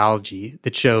in physiology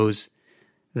that shows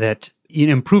that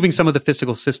improving some of the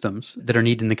physical systems that are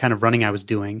needed in the kind of running I was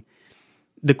doing,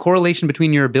 the correlation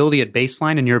between your ability at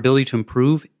baseline and your ability to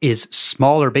improve is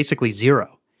small or basically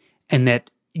zero. And that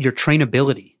your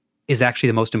trainability is actually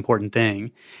the most important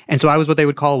thing. And so I was what they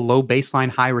would call a low baseline,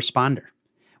 high responder,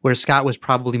 whereas Scott was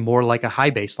probably more like a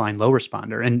high baseline, low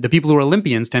responder. And the people who are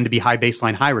Olympians tend to be high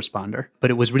baseline, high responder.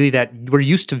 But it was really that we're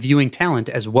used to viewing talent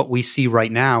as what we see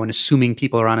right now and assuming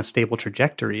people are on a stable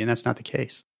trajectory, and that's not the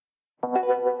case.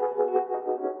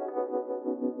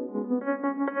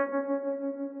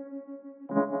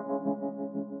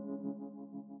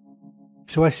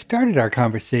 So I started our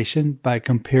conversation by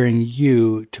comparing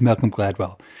you to Malcolm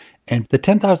Gladwell and the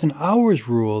 10,000 hours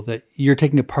rule that you're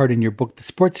taking apart in your book, The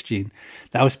Sports Gene,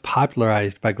 that was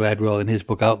popularized by Gladwell in his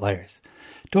book, Outliers.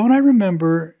 Don't I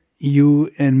remember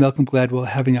you and Malcolm Gladwell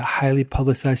having a highly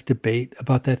publicized debate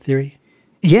about that theory?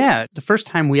 Yeah. The first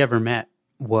time we ever met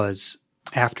was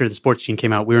after The Sports Gene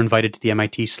came out. We were invited to the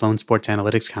MIT Sloan Sports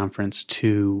Analytics Conference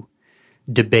to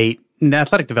debate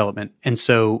athletic development. And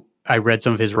so I read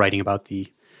some of his writing about the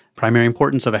primary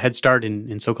importance of a head start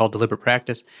in so-called deliberate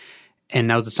practice.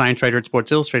 And I was the science writer at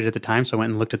Sports Illustrated at the time, so I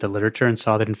went and looked at the literature and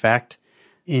saw that, in fact,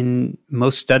 in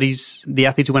most studies, the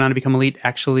athletes who went on to become elite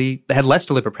actually had less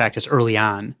deliberate practice early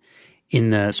on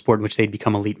in the sport in which they'd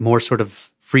become elite, more sort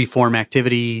of free-form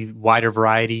activity, wider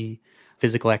variety,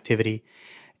 physical activity.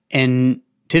 And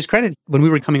to his credit, when we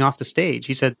were coming off the stage,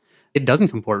 he said, it doesn't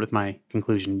comport with my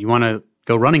conclusion. You want to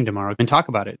go running tomorrow and talk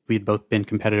about it. We had both been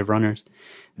competitive runners.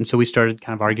 And so we started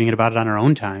kind of arguing about it on our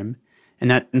own time. And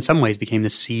that in some ways became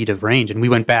the seed of Range. And we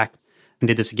went back and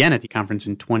did this again at the conference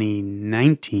in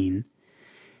 2019.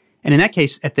 And in that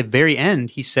case, at the very end,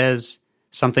 he says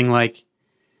something like,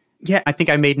 yeah, I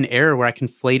think I made an error where I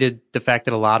conflated the fact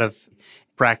that a lot of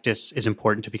practice is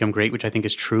important to become great, which I think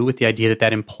is true, with the idea that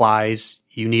that implies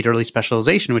you need early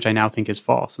specialization, which I now think is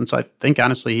false. And so I think,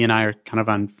 honestly, he and I are kind of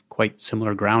on quite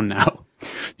similar ground now.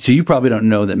 So you probably don't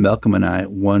know that Malcolm and I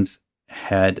once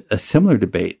had a similar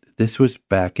debate. This was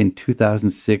back in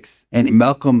 2006. And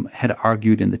Malcolm had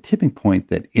argued in The Tipping Point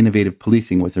that innovative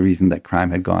policing was the reason that crime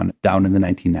had gone down in the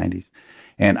 1990s.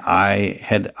 And I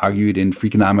had argued in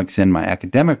Freakonomics and my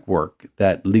academic work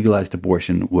that legalized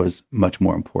abortion was much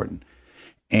more important.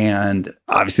 And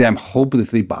obviously I'm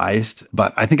hopelessly biased,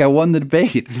 but I think I won the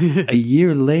debate. A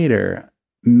year later,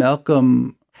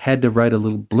 Malcolm had to write a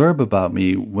little blurb about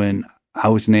me when I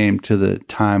was named to the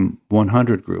Time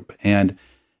 100 group. And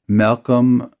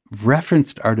Malcolm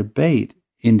referenced our debate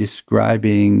in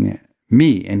describing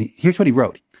me. And here's what he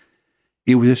wrote.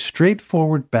 It was a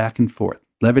straightforward back and forth.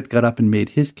 Levitt got up and made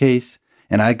his case,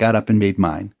 and I got up and made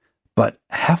mine. But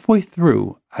halfway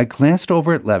through, I glanced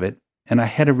over at Levitt, and I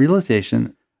had a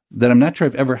realization that I'm not sure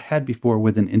I've ever had before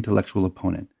with an intellectual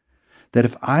opponent. That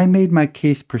if I made my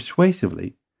case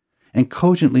persuasively and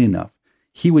cogently enough,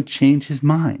 he would change his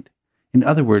mind. In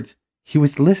other words, he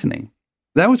was listening.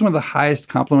 That was one of the highest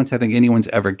compliments I think anyone's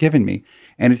ever given me.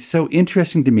 And it's so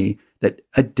interesting to me that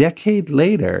a decade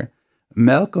later,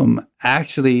 Malcolm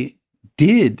actually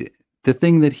did the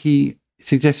thing that he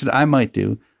suggested I might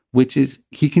do, which is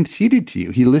he conceded to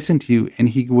you. He listened to you and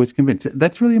he was convinced.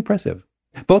 That's really impressive.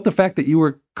 Both the fact that you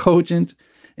were cogent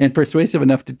and persuasive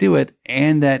enough to do it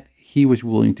and that he was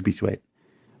willing to be swayed.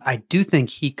 I do think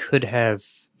he could have,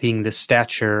 being the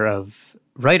stature of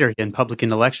writer and public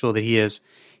intellectual that he is,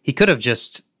 he could have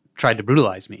just tried to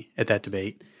brutalize me at that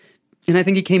debate. And I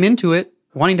think he came into it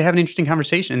wanting to have an interesting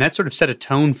conversation. And that sort of set a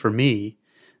tone for me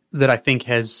that I think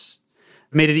has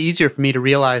made it easier for me to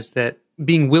realize that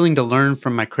being willing to learn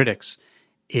from my critics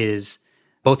is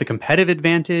both a competitive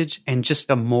advantage and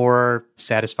just a more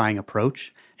satisfying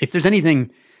approach. If there's anything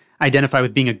I identify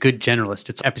with being a good generalist,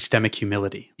 it's epistemic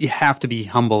humility. You have to be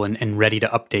humble and ready to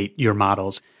update your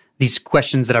models. These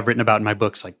questions that I've written about in my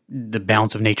books, like the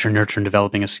balance of nature and nurture in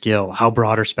developing a skill, how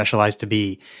broad or specialized to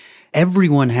be.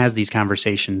 Everyone has these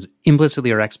conversations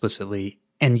implicitly or explicitly,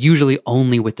 and usually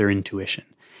only with their intuition.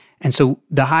 And so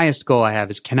the highest goal I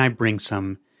have is, can I bring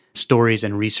some stories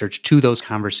and research to those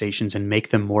conversations and make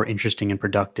them more interesting and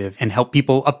productive and help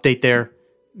people update their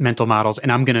mental models?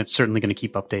 And I'm certainly going to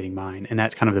keep updating mine. And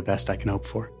that's kind of the best I can hope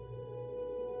for.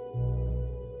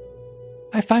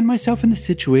 I find myself in the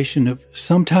situation of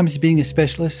sometimes being a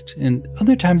specialist and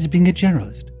other times being a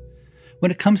generalist.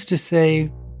 When it comes to,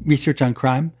 say, research on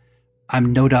crime,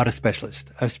 I'm no doubt a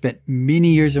specialist. I've spent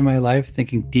many years of my life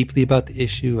thinking deeply about the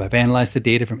issue. I've analyzed the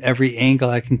data from every angle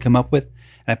I can come up with,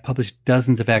 and I've published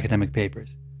dozens of academic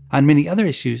papers. On many other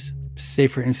issues, say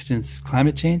for instance,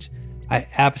 climate change, I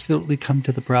absolutely come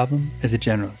to the problem as a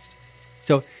generalist.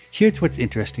 So here's what's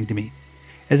interesting to me.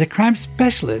 As a crime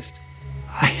specialist,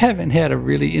 I haven't had a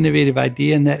really innovative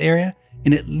idea in that area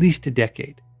in at least a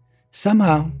decade.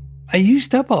 Somehow, I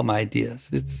used up all my ideas.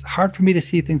 It's hard for me to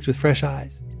see things with fresh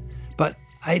eyes. But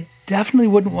I definitely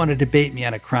wouldn't want to debate me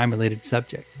on a crime-related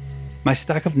subject. My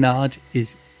stock of knowledge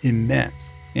is immense.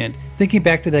 And thinking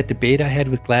back to that debate I had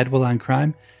with Gladwell on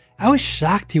crime, I was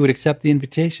shocked he would accept the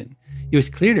invitation. It was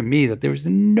clear to me that there was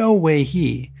no way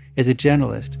he, as a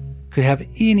generalist, could have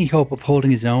any hope of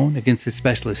holding his own against a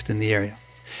specialist in the area.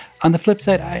 On the flip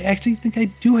side, I actually think I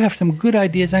do have some good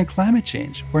ideas on climate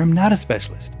change where I'm not a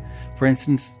specialist. For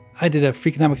instance, I did a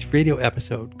Freakonomics radio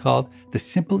episode called The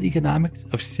Simple Economics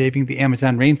of Saving the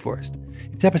Amazon Rainforest.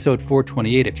 It's episode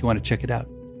 428 if you want to check it out.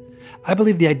 I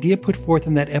believe the idea put forth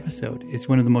in that episode is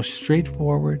one of the most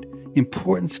straightforward,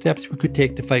 important steps we could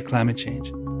take to fight climate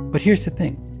change. But here's the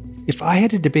thing. If I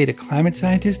had to debate a climate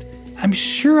scientist, I'm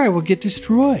sure I would get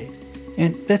destroyed.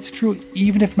 And that's true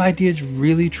even if my idea is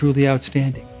really, truly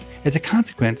outstanding. As a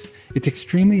consequence, it's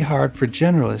extremely hard for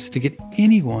generalists to get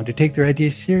anyone to take their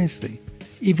ideas seriously,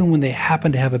 even when they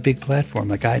happen to have a big platform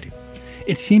like I do.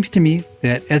 It seems to me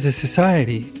that as a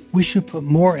society, we should put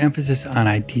more emphasis on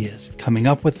ideas, coming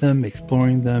up with them,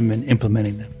 exploring them, and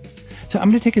implementing them. So I'm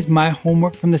going to take as my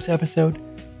homework from this episode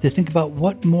to think about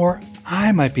what more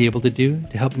I might be able to do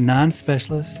to help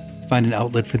non-specialists find an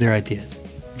outlet for their ideas.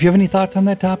 If you have any thoughts on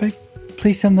that topic,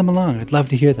 please send them along. I'd love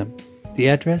to hear them. The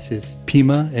address is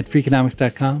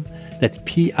pima@freakonomics.com. That's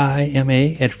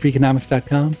PIMA at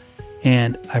freakonomics.com.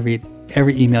 And I read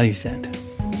every email you send.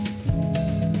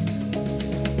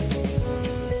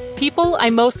 People I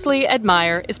Mostly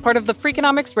Admire is part of the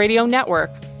Freakonomics Radio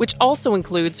Network, which also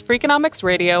includes Freakonomics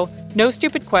Radio, No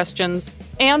Stupid Questions,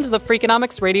 and the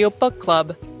Freakonomics Radio Book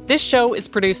Club. This show is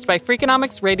produced by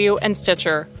Freakonomics Radio and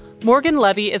Stitcher. Morgan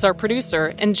Levy is our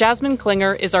producer, and Jasmine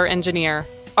Klinger is our engineer.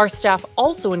 Our staff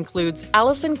also includes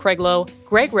Allison Craiglow,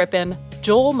 Greg Rippin,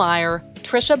 Joel Meyer,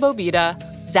 Trisha Bobita,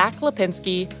 Zach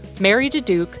Lipinski, Mary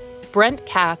DeDuke, Brent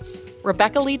Katz,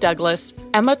 Rebecca Lee Douglas,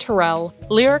 Emma Terrell,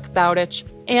 Lyric Bowditch,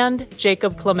 and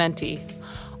Jacob Clementi.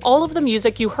 All of the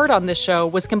music you heard on this show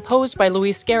was composed by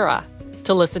Luis Guerra.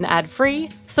 To listen ad-free,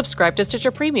 subscribe to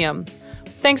Stitcher Premium.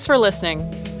 Thanks for listening.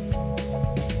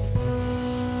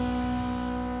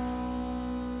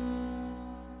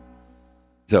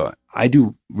 So I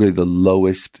do really the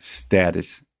lowest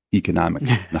status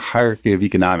economics, the hierarchy of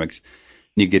economics.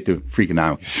 You get to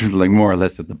Freakonomics, like more or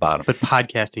less at the bottom. But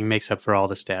podcasting makes up for all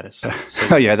the status. So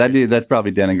oh yeah, that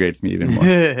probably denigrates me even more.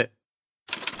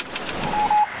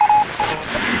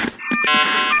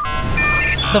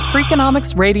 The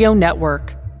Freakonomics Radio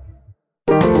Network.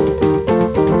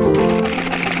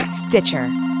 Stitcher.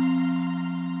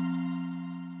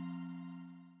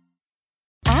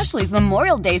 Ashley's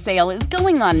Memorial Day sale is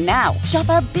going on now. Shop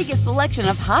our biggest selection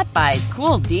of hot buys,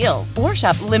 cool deals, or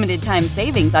shop limited time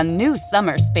savings on new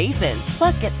summer spaces.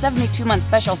 Plus, get 72-month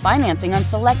special financing on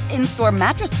select in-store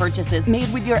mattress purchases made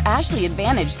with your Ashley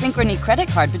Advantage Synchrony credit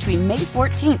card between May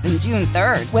 14th and June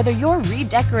 3rd. Whether you're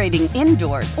redecorating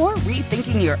indoors or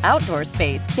rethinking your outdoor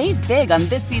space, save big on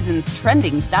this season's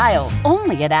trending styles.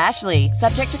 Only at Ashley.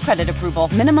 Subject to credit approval.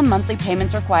 Minimum monthly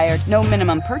payments required. No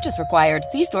minimum purchase required.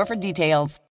 See store for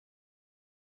details.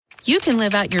 You can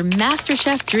live out your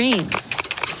MasterChef dreams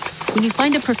when you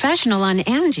find a professional on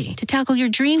Angie to tackle your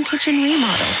dream kitchen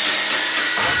remodel.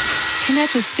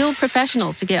 Connect with skilled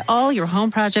professionals to get all your home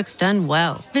projects done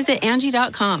well. Visit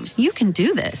Angie.com. You can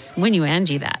do this when you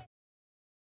Angie that.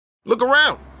 Look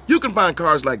around. You can find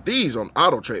cars like these on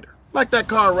AutoTrader, like that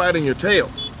car riding your tail.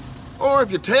 Or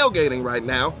if you're tailgating right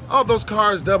now, all those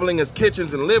cars doubling as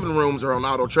kitchens and living rooms are on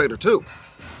AutoTrader too.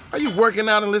 Are you working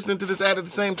out and listening to this ad at the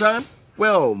same time?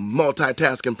 Well,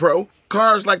 multitasking pro,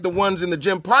 cars like the ones in the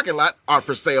gym parking lot are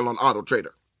for sale on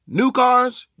AutoTrader. New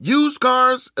cars, used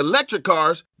cars, electric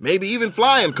cars, maybe even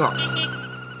flying cars.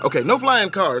 Okay, no flying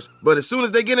cars, but as soon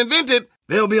as they get invented,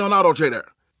 they'll be on AutoTrader.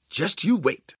 Just you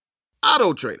wait.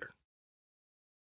 AutoTrader.